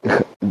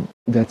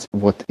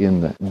what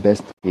in the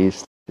best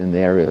case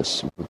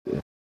scenarios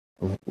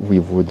we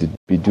would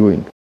be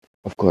doing.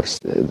 Of course,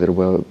 there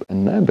were a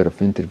number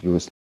of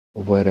interviews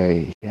where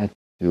I had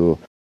to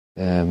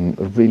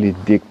really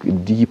dig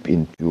deep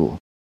into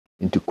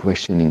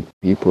questioning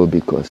people,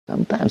 because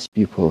sometimes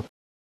people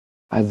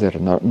either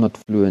not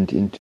fluent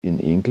in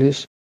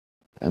English,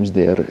 sometimes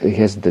they are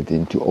hesitant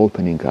into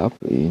opening up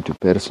into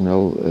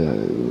personal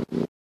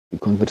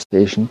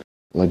conversation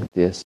like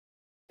this.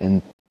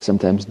 And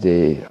sometimes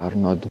they are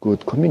not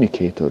good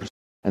communicators,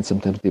 and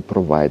sometimes they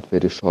provide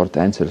very short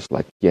answers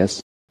like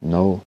yes,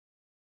 no,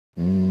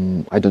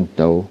 I don't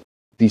know,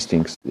 these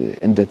things.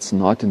 And that's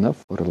not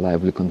enough for a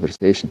lively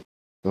conversation.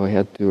 So I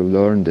had to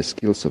learn the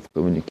skills of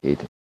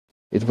communicating.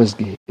 It was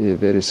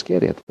very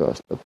scary at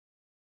first, but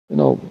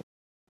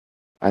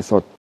I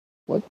thought,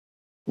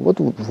 what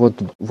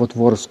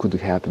worse could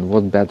happen?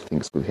 What bad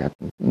things could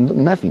happen?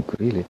 Nothing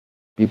really.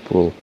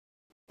 People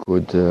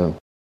could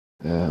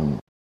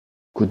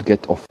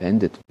get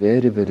offended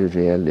very, very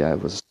rarely. I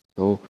was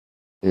so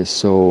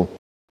so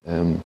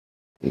um,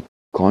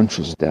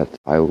 conscious that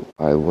I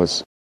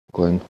was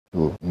going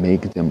to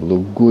make them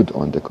look good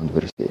on the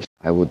conversation.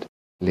 I would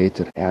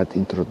later add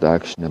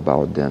introduction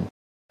about them,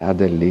 add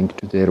a link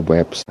to their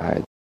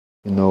website,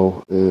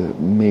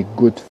 make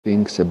good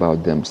things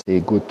about them, say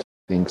good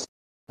things,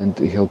 and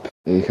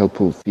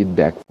helpful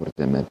feedback for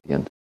them at the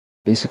end.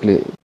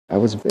 Basically, I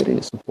was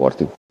very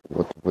supportive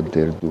of what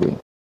they're doing,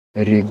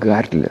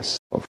 regardless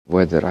of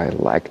whether I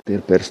like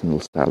their personal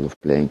style of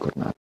playing or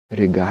not,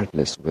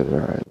 regardless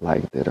whether I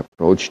like their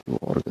approach to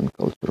organ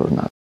culture or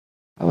not.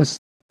 I was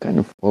kind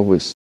of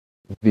always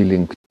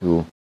willing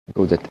to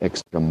go that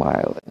extra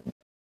mile and,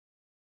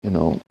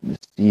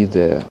 see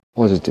the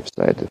positive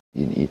side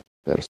in each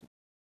person.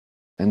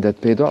 And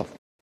that paid off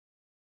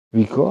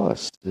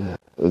because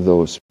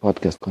those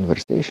podcast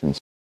conversations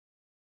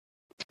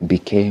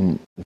became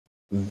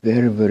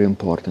very, very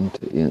important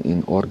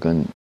in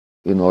organ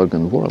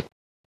world.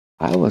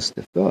 I was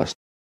the first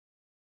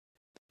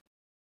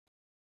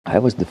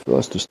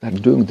to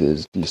start doing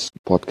these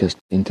podcast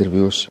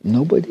interviews.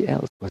 Nobody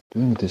else was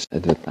doing this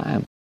at the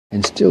time,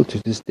 and still to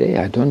this day,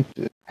 I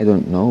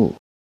don't know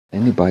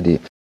anybody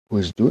who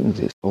is doing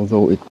this.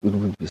 Although it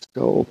would be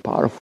so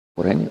powerful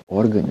for any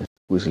organist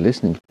who is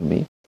listening to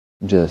me,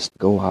 just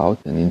go out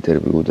and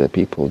interview the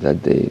people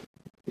that they,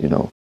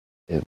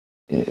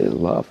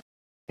 love,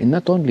 and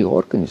not only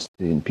organists,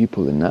 and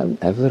people in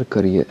other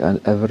career and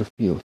other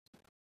fields,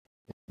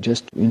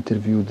 just to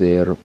interview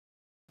their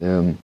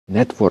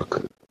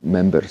network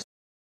members.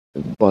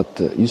 But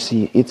you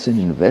see, it's an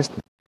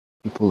investment.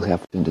 People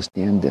have to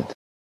understand that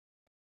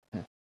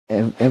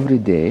every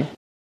day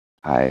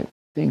I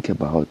think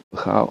about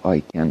how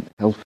I can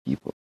help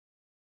people.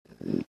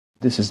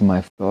 This is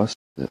my first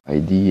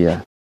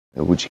idea,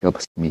 which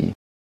helps me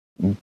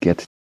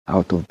get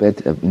out of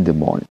bed in the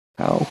morning.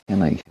 How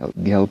can I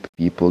help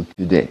people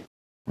today,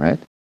 right?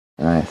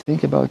 And I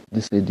think about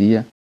this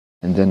idea,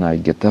 and then I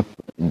get up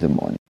in the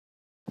morning,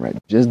 right?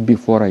 Just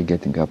before I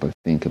getting up, I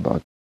think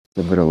about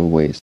several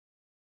ways.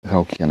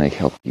 How can I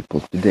help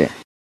people today?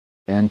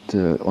 And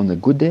on a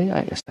good day,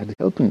 I start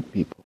helping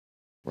people,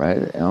 right?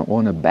 And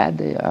on a bad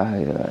day,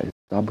 I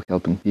stop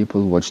helping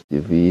people, watch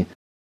TV,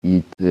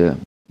 eat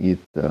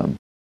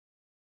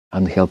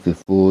unhealthy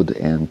food,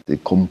 and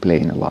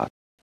complain a lot.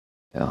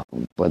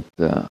 But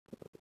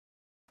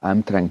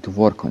I'm trying to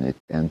work on it,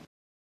 and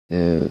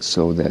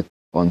so that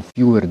on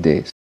fewer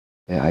days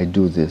I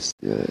do this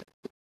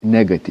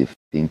negative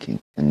thinking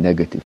and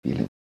negative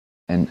feeling,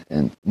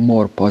 and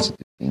more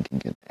positive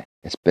thinking, and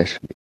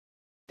especially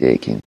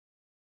taking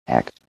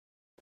action.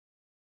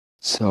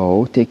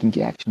 So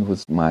taking action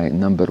was my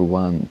number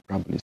one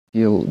probably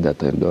skill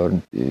that I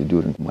learned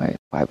during my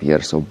 5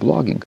 years of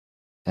blogging,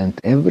 and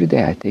every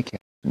day I take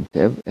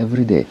action.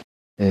 Every day,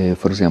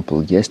 for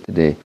example,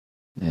 yesterday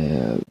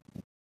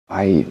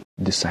I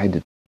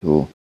decided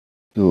to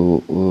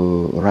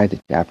write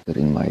a chapter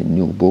in my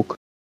new book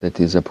that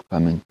is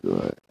upcoming,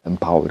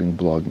 empowering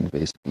blogging,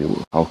 basically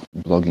how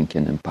blogging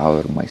can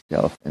empower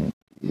myself and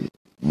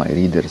my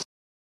readers.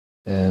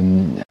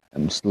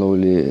 I'm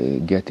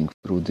slowly getting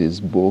through this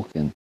book,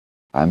 and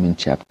I'm in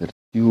chapter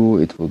 2.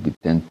 It will be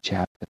 10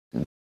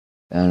 chapters,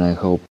 and I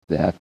hope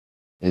that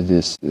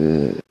this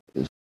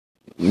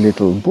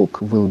little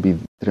book will be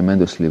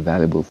tremendously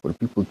valuable for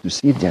people to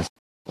see just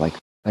like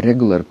a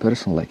regular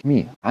person like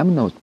me. I'm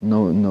no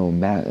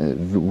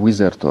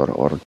wizard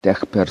or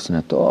tech person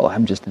at all.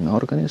 I'm just an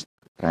organist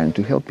trying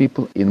to help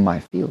people in my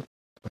field.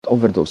 But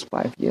over those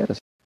 5 years,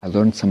 I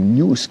learned some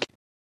new skills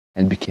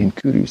and became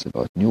curious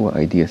about new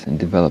ideas and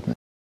development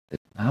that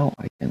now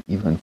I can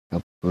even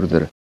help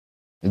further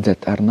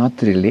that are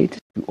not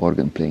related to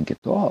organ playing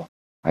at all.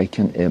 I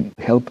can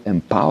help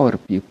empower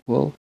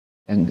people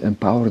and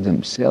empower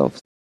themselves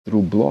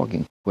through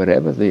blogging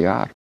wherever they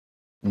are.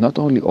 Not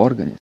only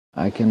organists.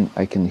 I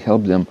can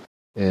help them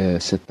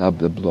set up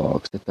the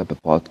blog, set up a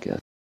podcast,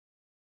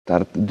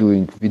 start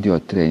doing video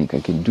training. I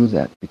can do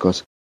that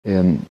because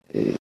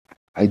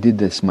I did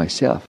this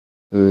myself.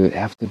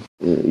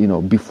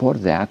 Before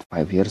that,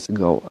 5 years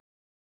ago,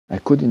 I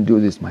couldn't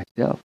do this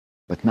myself.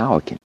 But now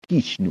I can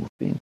teach new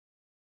things.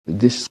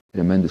 This is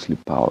tremendously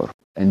powerful,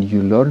 and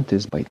you learn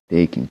this by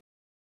taking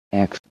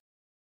action.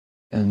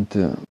 And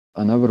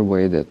another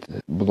way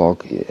that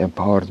blog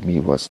empowered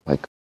me was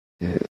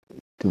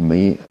to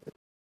me.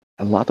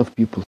 A lot of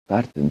people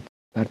started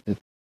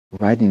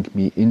writing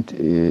me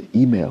into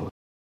email.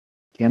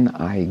 Can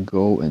I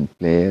go and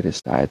play a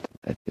recital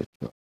at the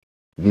church?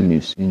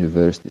 Vilnius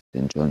University,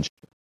 St. John's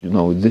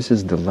Church. This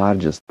is the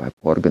largest pipe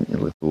organ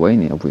in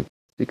Lithuania with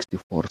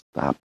 64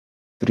 stops,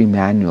 3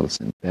 manuals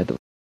and pedals,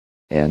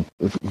 and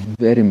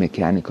very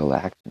mechanical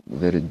action,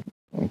 very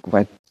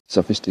quite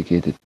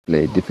sophisticated to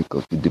play,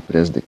 difficult to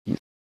depress the keys.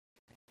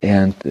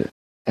 And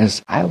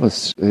as I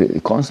was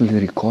constantly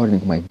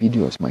recording my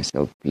videos,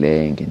 myself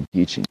playing and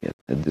teaching at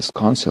this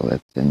console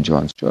at St.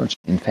 John's Church.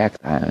 In fact,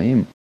 I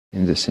am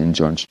in the St.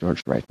 John's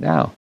Church right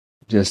now,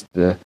 just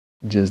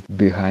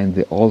behind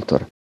the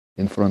altar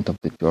in front of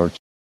the church,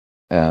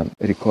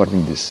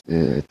 recording this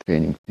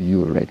training to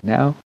you right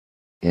now.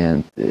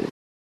 And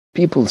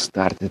people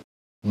started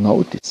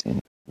noticing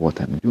what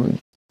I'm doing.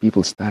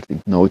 People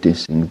started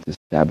noticing this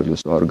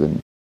fabulous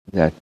organ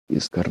that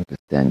is currently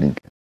standing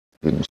at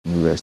Vilnius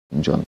University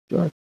St. John's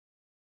Church.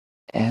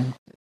 And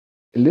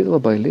little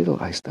by little,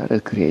 I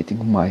started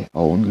creating my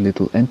own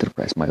little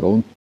enterprise, my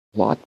own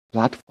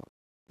platform.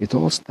 It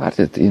all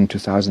started in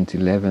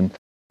 2011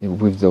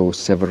 with those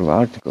several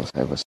articles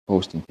I was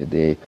posting a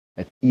day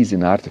at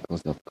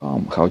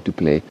easyarticles.com, how to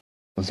play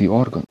the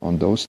organ on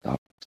those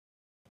topics.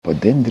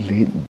 But then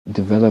they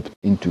developed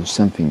into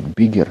something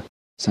bigger,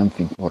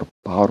 something more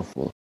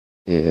powerful,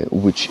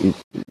 which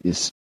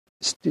is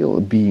still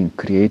being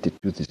created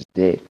to this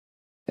day.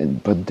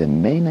 But the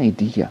main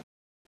idea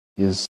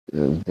is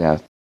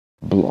that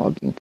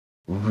blogging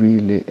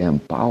really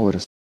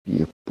empowers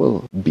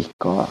people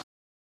because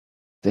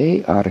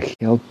they are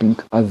helping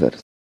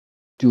others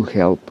to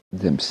help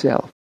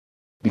themselves.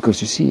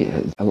 Because you see,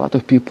 a lot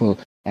of people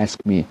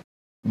ask me,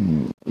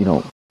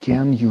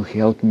 can you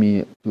help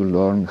me to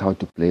learn how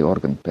to play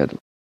organ pedal?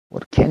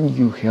 Or can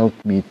you help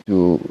me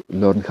to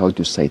learn how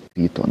to sight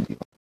read on the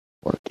organ?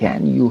 Or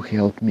can you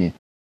help me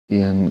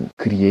in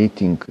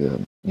creating,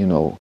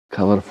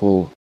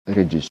 colorful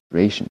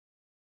registration?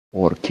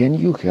 Or can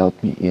you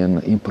help me in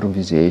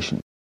improvisation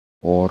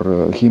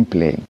or hymn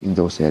playing in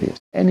those areas?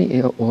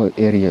 Any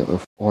area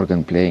of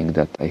organ playing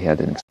that I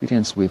had an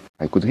experience with,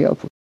 I could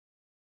help with.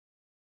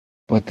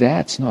 But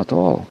that's not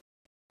all.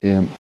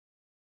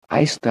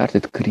 I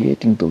started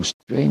creating those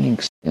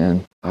trainings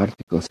and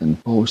articles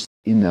and posts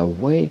in a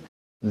way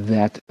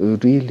that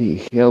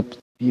really helped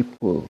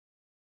people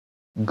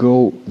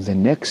go the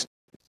next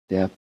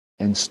step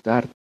and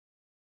start,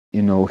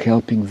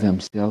 helping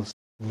themselves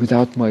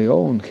without my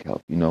own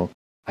help.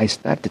 I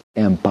started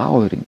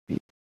empowering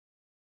people.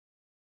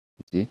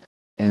 See?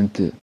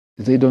 And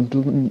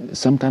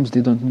sometimes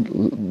they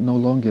don't no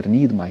longer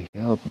need my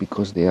help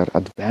because they are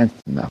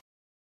advanced enough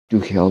to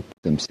help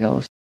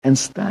themselves and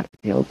start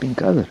helping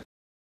others.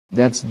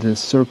 That's the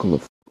circle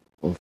of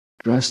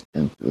trust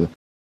and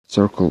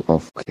circle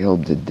of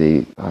help that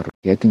they are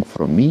getting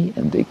from me,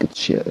 and they could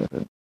share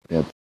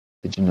that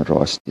the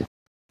generosity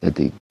that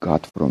they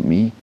got from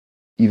me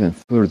even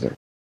further.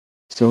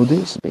 So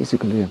this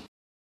basically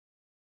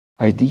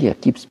idea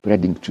keeps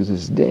spreading to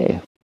this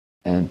day,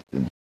 and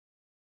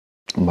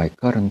my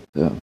current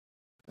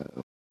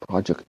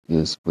project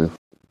is with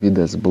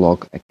Vidas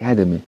Blog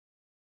Academy,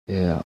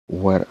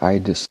 where I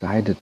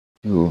decided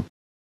to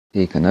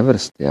take another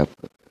step,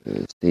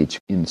 stage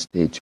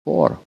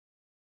 4,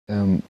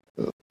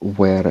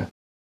 where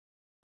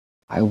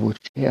I would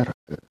share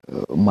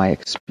my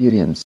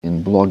experience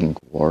in blogging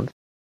world,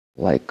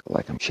 like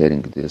I'm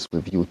sharing this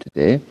with you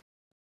today,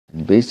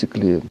 and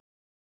basically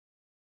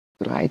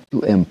try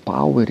to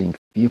empowering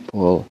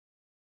people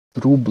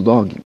through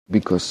blogging,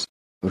 because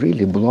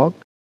really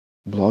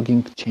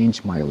blogging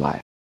changed my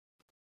life.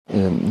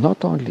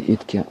 Not only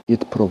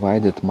it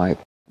provided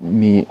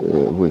me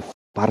with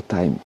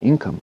part-time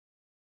income.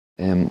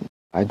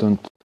 I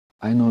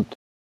no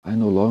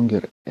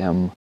longer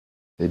am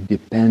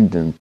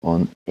dependent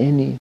on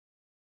any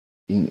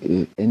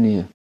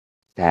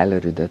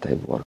salary that I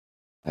work.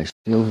 I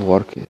still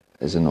work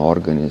as an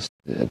organist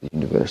at the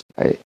university.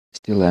 I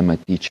still am a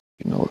teacher,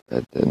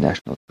 at the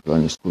National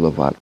Cherlionys School of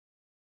Art.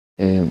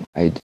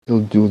 I still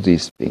do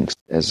these things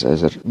as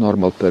a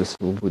normal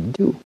person would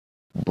do.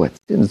 But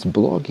since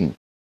blogging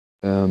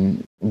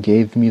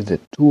gave me the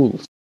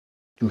tools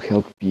to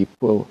help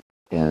people,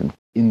 and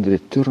in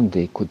return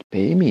they could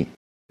pay me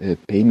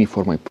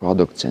for my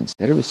products and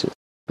services,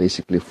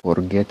 basically for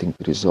getting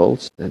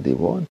results that they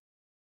want.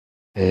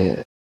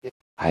 I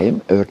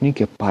am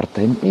earning a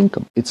part-time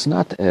income. It's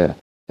not a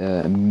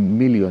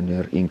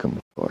millionaire income,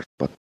 of course,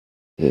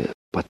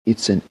 but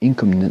it's an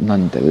income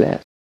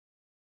nonetheless.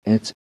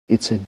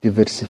 It's a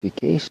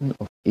diversification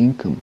of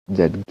income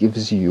that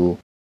gives you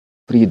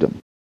freedom.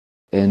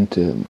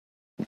 And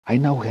I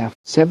now have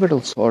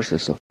several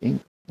sources of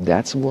income.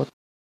 That's what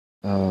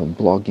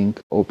blogging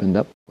opened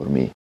up for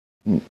me.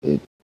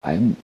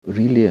 I'm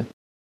really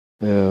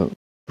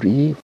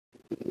free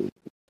to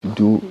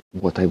do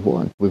what I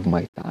want with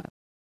my time.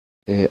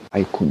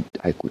 I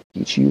could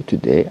teach you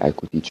today. I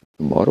could teach you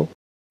tomorrow.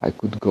 I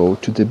could go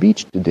to the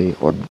beach today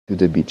or to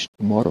the beach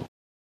tomorrow.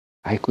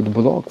 I could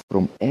blog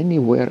from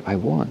anywhere I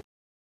want.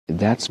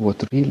 That's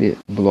what really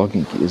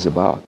blogging is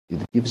about.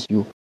 It gives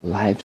you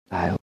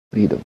lifestyle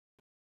freedom.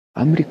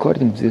 I'm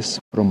recording this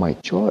from my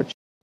church,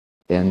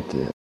 and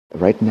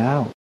right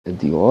now at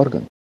the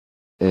organ,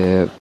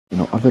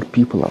 other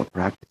people are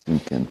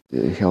practicing and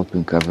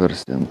helping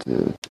others and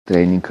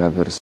training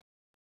others.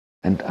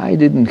 And I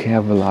didn't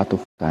have a lot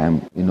of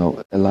time,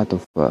 a lot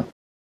of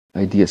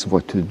ideas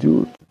what to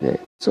do today.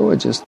 So I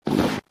just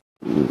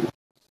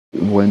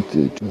went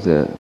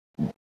to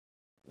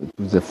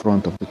the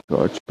front of the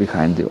church,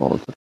 behind the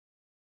altar,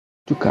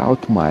 took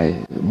out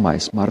my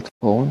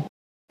smartphone,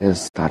 and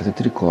started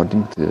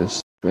recording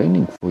this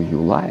training for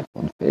you live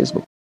on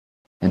Facebook.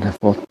 And I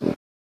thought,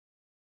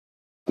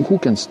 who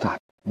can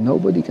stop?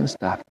 Nobody can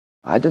stop.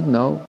 I don't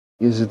know.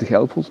 Is it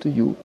helpful to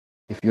you?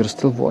 If you're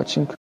still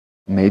watching,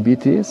 Maybe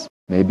it is,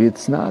 maybe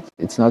it's not.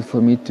 It's not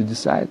for me to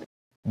decide.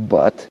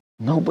 But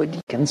nobody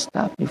can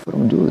stop me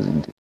from doing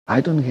it. I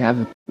don't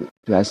have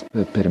to ask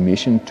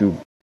permission to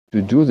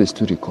do this,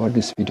 to record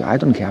this video. I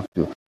don't have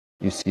to,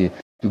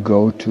 to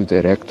go to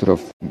the rector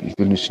of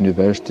Vilnius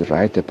University,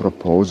 write a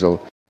proposal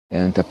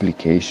and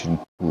application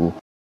to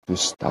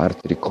start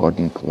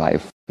recording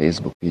live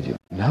Facebook video.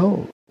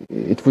 No,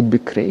 it would be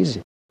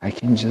crazy. I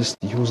can just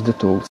use the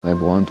tools I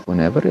want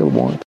whenever I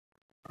want,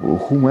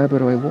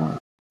 whomever I want.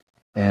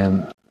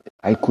 And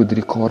I could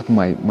record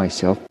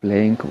myself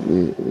playing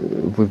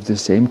with the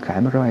same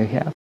camera I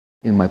have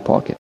in my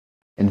pocket.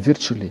 And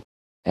virtually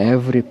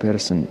every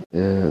person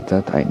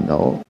that I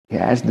know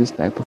has this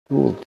type of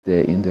tool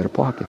in their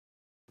pocket.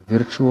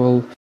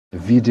 Virtual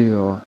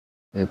video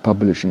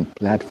publishing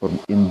platform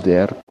in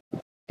their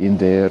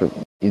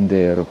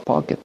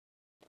pocket.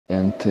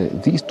 And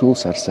these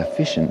tools are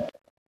sufficient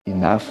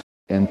enough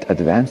and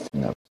advanced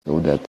enough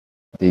so that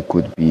they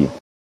could be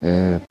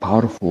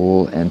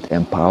powerful and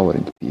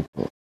empowering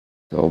people.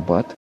 So,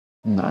 but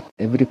not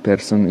every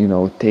person,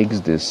 takes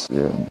this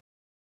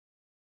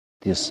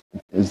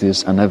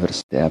another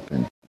step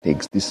and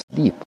takes this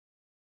leap,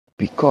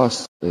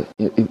 because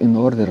in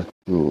order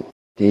to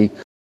take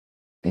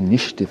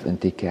initiative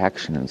and take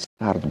action and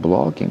start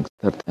blogging,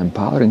 start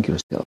empowering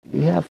yourself,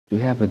 you have to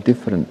have a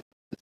different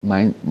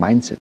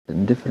mindset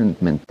and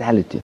different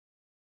mentality.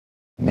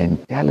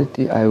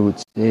 I would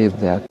say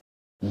that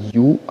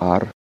you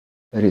are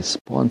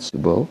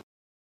responsible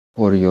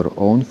for your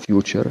own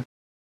future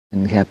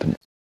and happiness,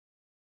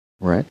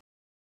 right?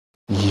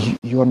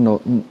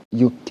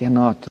 You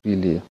cannot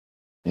really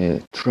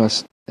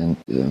trust and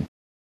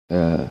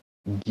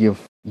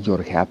give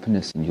your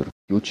happiness and your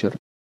future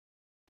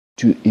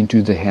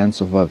into the hands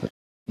of others,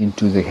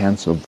 into the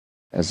hands of,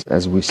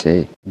 as we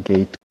say,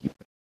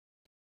 gatekeeper.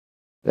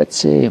 Let's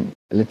say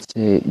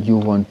you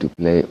want to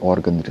play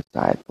organ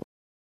recital,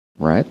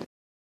 right?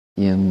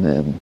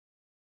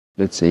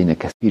 Let's say in a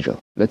cathedral.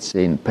 Let's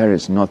say in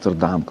Paris, Notre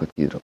Dame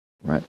Cathedral,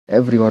 right?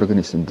 Every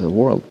organist in the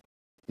world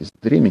is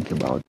dreaming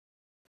about it,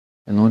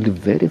 and only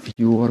very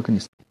few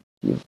organists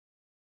can give.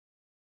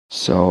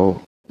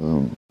 So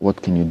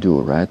what can you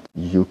do, right?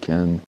 You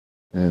can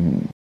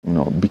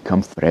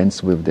become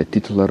friends with the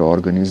titular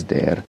organist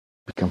there,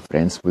 become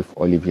friends with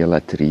Olivier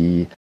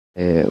Latry,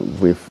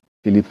 with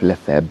Philippe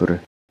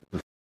Lefebvre,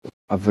 with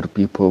other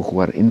people who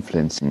are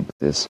influencing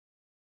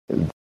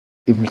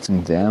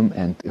them,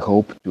 and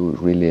hope to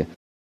really,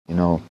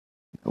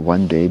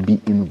 one day be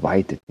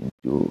invited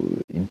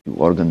into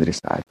organ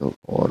recital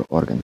or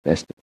organ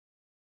festival.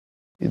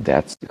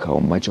 That's how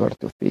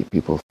majority of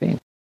people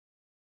think.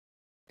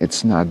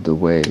 It's not the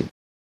way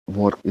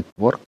it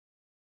works.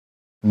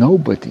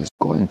 Nobody is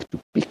going to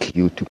pick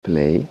you to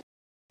play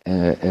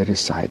a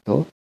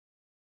recital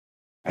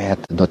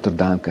at Notre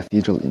Dame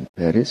Cathedral in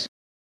Paris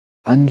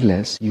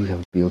unless you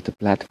have built a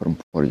platform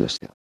for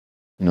yourself.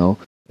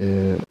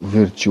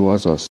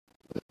 Virtuosos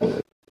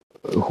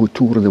who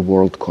tour the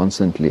world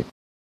constantly,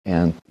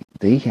 and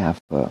they have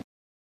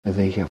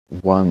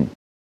won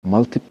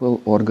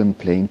multiple organ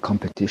playing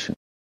competitions,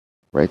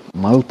 right?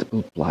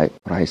 Multiple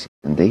prizes,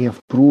 and they have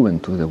proven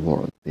to the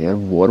world they are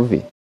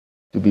worthy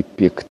to be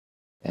picked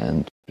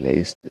and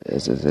placed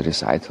as a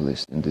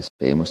recitalist in this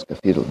famous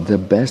cathedral, the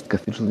best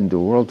cathedral in the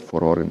world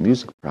for organ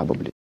music,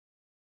 probably.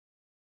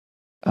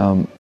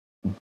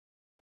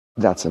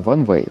 That's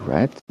one way,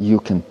 right? You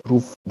can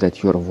prove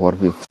that you're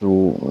worthy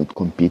through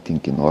competing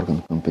in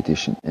organ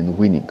competition and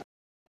winning.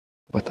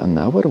 But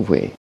another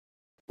way,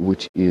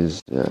 which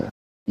is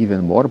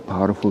even more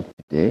powerful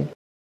today,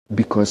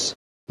 because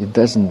it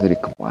doesn't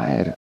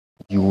require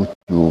you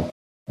to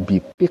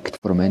be picked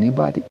from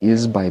anybody,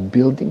 is by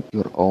building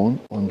your own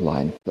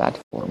online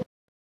platform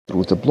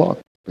through the blog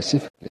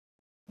specifically.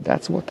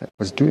 That's what I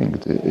was doing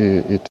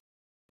it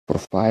for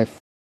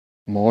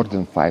more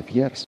than 5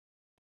 years.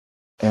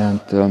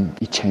 And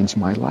it changed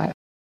my life,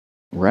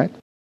 right?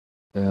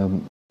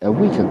 A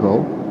week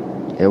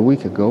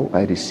ago,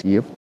 I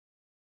received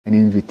an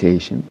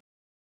invitation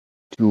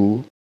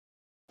to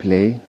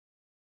play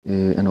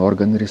an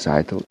organ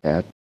recital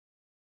at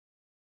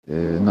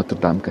Notre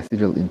Dame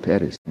Cathedral in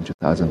Paris in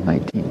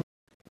 2019,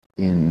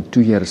 in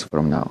 2 years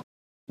from now.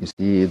 You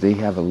see, they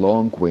have a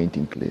long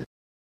waiting list.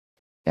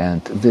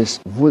 And this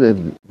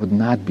would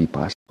not be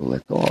possible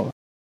at all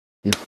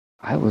if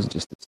I was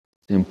just a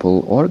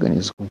simple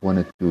organist who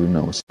wanted to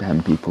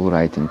spam people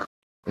writing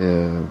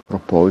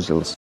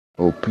proposals.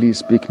 Oh,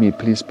 please pick me.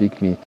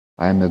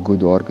 I'm a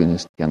good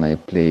organist. Can I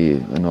play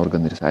an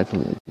organ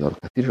recital at your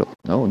cathedral?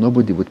 No,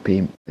 nobody would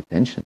pay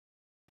attention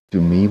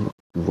to me,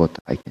 to what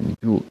I can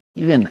do.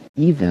 Even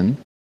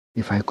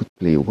if I could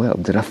play well,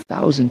 there are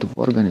thousands of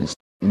organists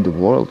in the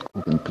world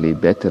who can play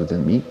better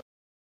than me.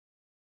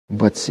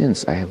 But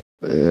since I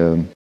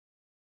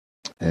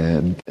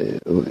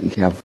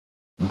have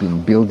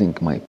been building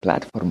my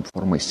platform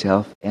for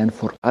myself and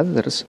for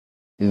others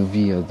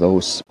via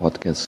those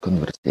podcast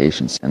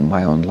conversations and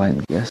my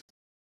online guests,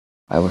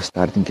 I was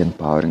starting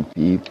empowering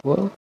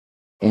people,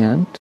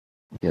 and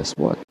guess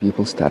what?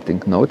 People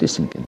starting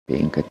noticing and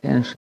paying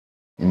attention.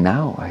 And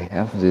now I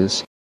have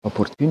this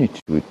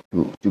opportunity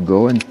to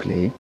go and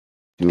play,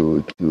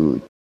 to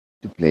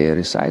play a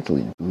recital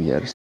in 2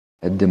 years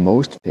at the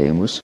most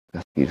famous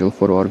cathedral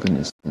for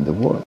organists in the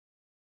world,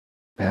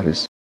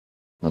 Paris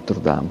Notre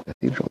Dame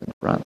Cathedral in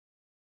France.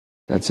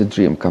 That's a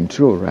dream come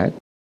true, right?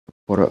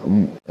 For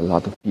a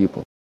lot of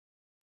people.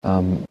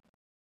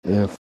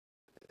 A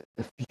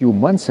few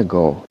months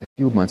ago,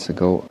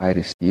 I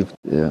received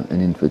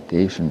an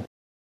invitation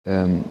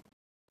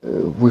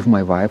with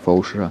my wife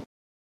Oshra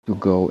to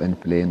go and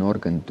play an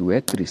organ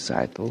duet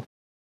recital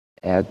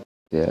at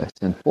the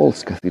St.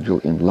 Paul's Cathedral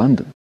in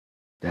London.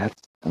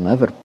 That's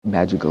another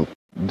magical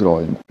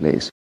drawing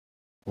place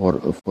for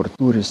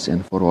tourists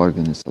and for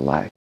organists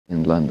alike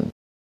in London.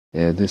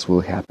 This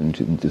will happen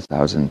in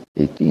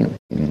 2018,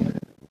 in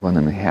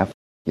 1.5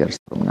 years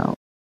from now,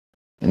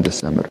 in the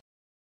summer.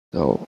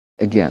 So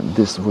again,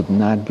 this would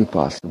not be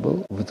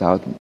possible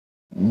without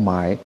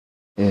my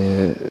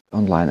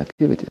online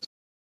activities.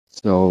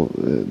 So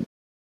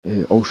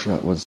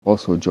Oshra was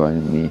also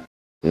joining me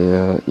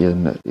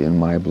in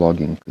my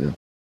blogging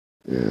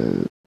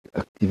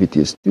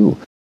activities too,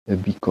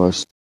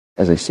 because,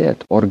 as I said,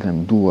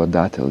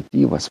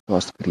 organduo.lt was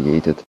first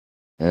created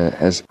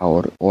as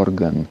our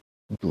organ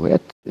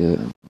duet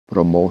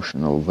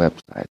promotional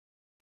website.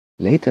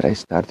 Later I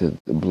started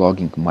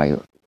blogging my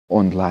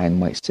online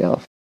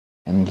myself,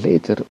 and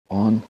later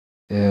on,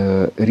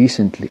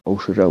 recently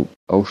Oshra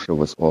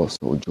was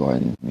also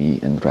joining me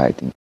and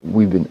writing.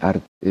 We've been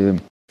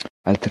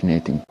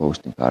alternating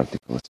posting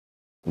articles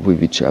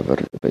with each other,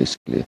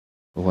 basically.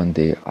 One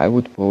day I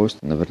would post,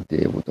 another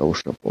day would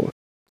Oshra post,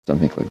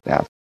 something like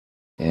that.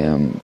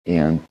 And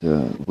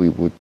we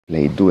would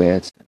play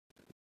duets,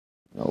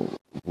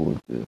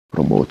 would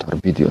promote our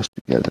videos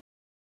together.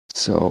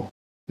 So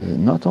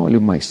not only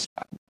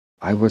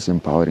I was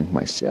empowering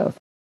myself,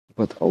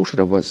 but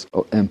Oshra was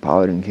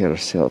empowering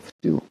herself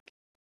too.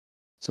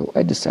 So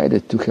I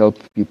decided to help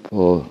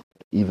people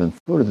even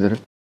further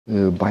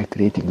by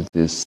creating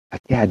this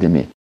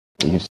academy,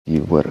 you see,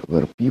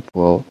 where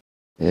people,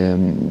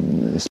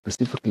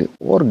 specifically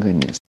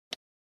organists,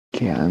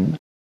 can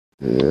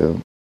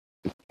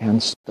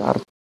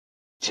start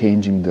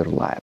changing their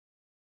life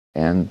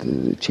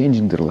and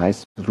changing their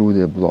lives through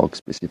the blog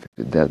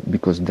specifically.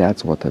 Because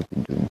that's what I've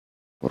been doing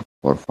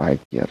for 5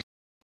 years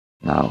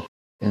now,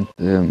 and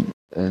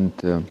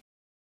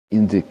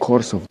in the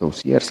course of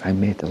those years, I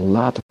made a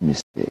lot of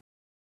mistakes.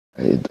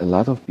 A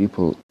lot of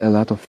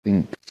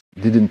things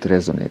didn't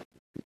resonate.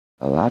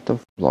 A lot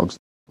of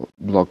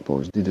blog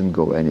posts didn't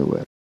go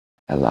anywhere.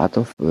 A lot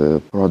of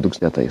products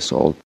that I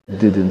sold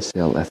didn't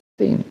sell a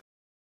thing.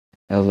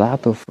 A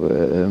lot of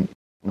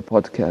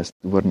podcasts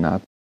were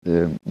not,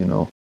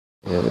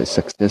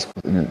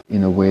 successful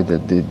in a way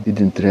that they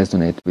didn't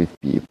resonate with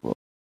people.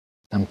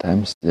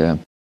 Sometimes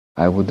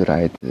I would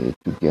write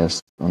to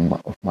guests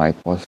of my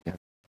podcast,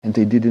 and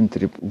they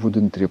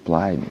wouldn't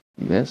reply me.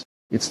 Yes,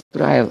 it's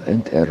trial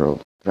and error,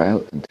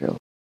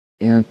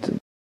 and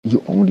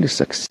you only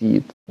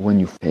succeed when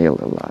you fail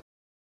a lot.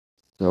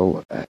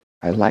 So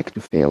I like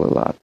to fail a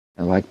lot.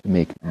 I like to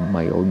make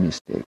my own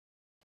mistakes,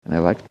 and I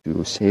like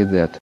to say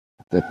that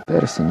the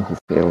person who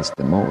fails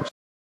the most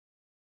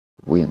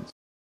wins.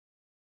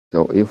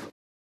 So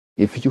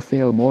if you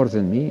fail more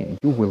than me,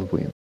 you will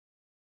win.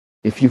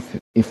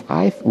 If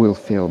I will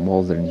fail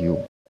more than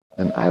you,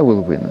 then I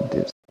will win on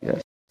this.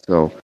 Yes.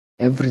 So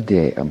every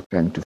day I'm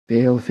trying to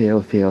fail.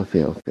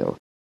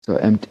 So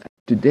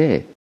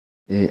today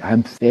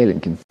I'm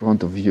failing in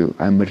front of you.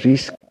 I'm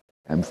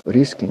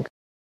risking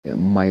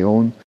my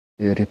own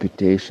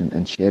reputation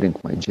and sharing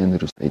my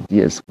generous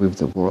ideas with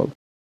the world.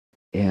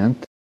 And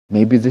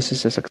maybe this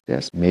is a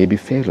success, maybe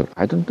failure.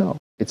 I don't know.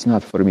 It's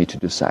not for me to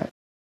decide.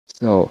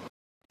 So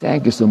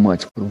thank you so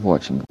much for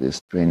watching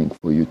this training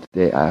for you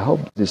today. I hope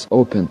this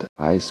opened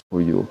eyes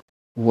for you.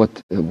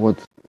 What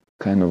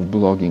kind of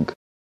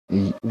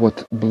what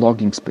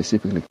blogging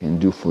specifically can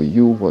do for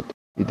you, what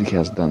it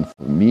has done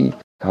for me,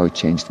 how it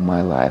changed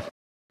my life,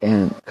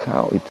 and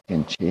how it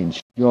can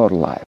change your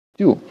life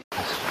too.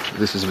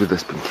 This is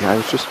Vidas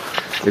Pinkevičius.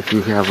 If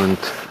you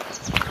haven't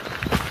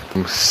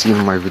seen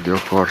my video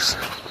course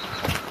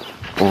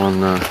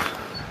on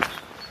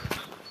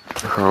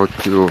how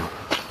to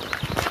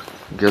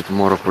get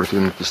more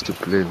opportunities to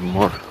play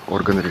more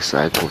organ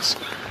recitals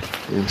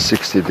in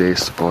 60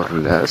 days or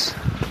less,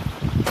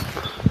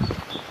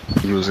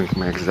 using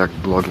my exact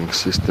blogging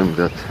system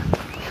that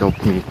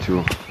helped me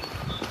to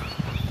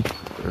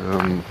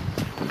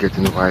get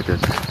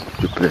invited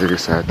to play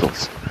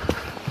recitals,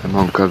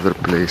 among other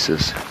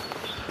places,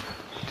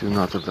 to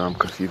Notre Dame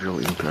Cathedral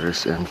in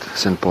Paris and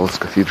St. Paul's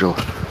Cathedral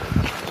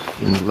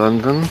in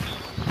London.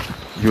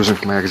 Using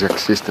my exact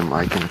system,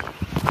 I can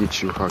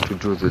teach you how to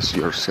do this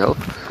yourself.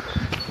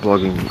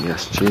 Blogging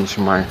has changed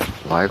my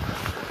life,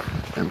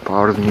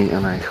 empowered me,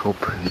 and I hope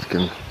it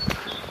can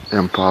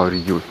empower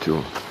you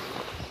too.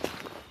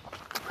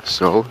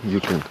 So you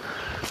can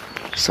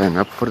sign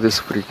up for this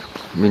free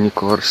mini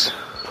course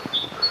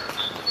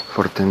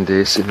for 10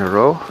 days in a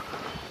row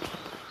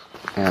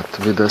at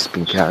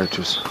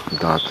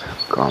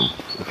vidaspinkevičius.com.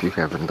 If you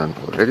haven't done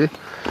already,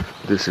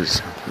 this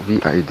is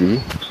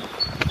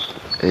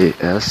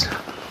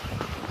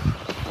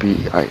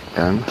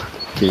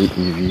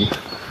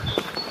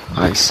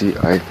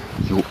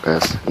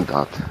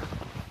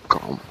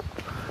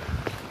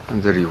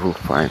and there you will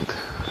find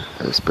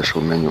a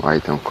special menu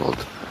item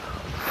called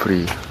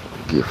free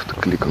gift.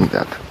 Click on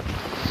that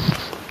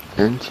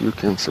and you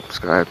can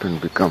subscribe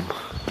and become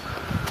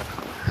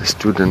a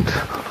student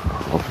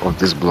of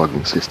this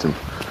blogging system.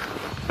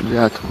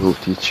 That will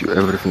teach you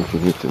everything you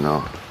need to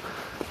know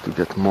to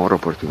get more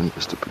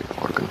opportunities to play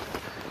organ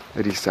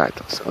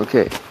recitals.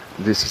 Okay,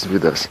 this is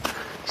Vidas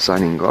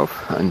signing off.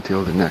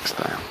 Until the next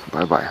time.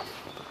 Bye-bye.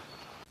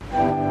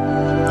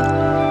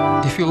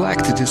 If you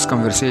liked this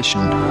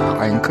conversation,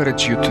 I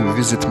encourage you to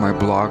visit my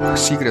blog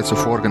Secrets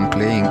of Organ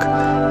Playing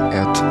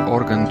at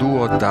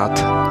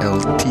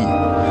organduo.lt,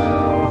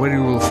 where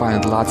you will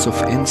find lots of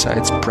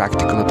insights,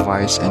 practical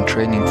advice and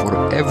training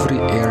for every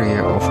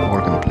area of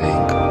organ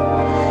playing.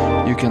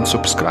 You can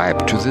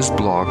subscribe to this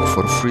blog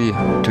for free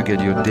to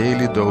get your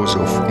daily dose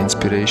of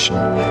inspiration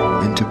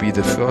and to be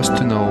the first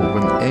to know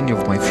when any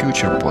of my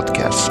future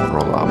podcasts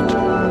roll out.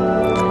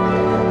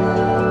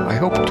 I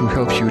hope to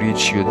help you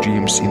reach your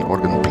dreams in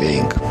organ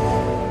playing.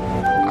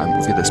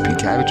 I'm Vidas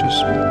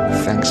Pinkevičius.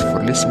 Thanks for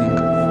listening,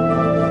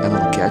 and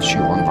I'll catch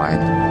you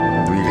online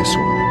really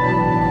soon.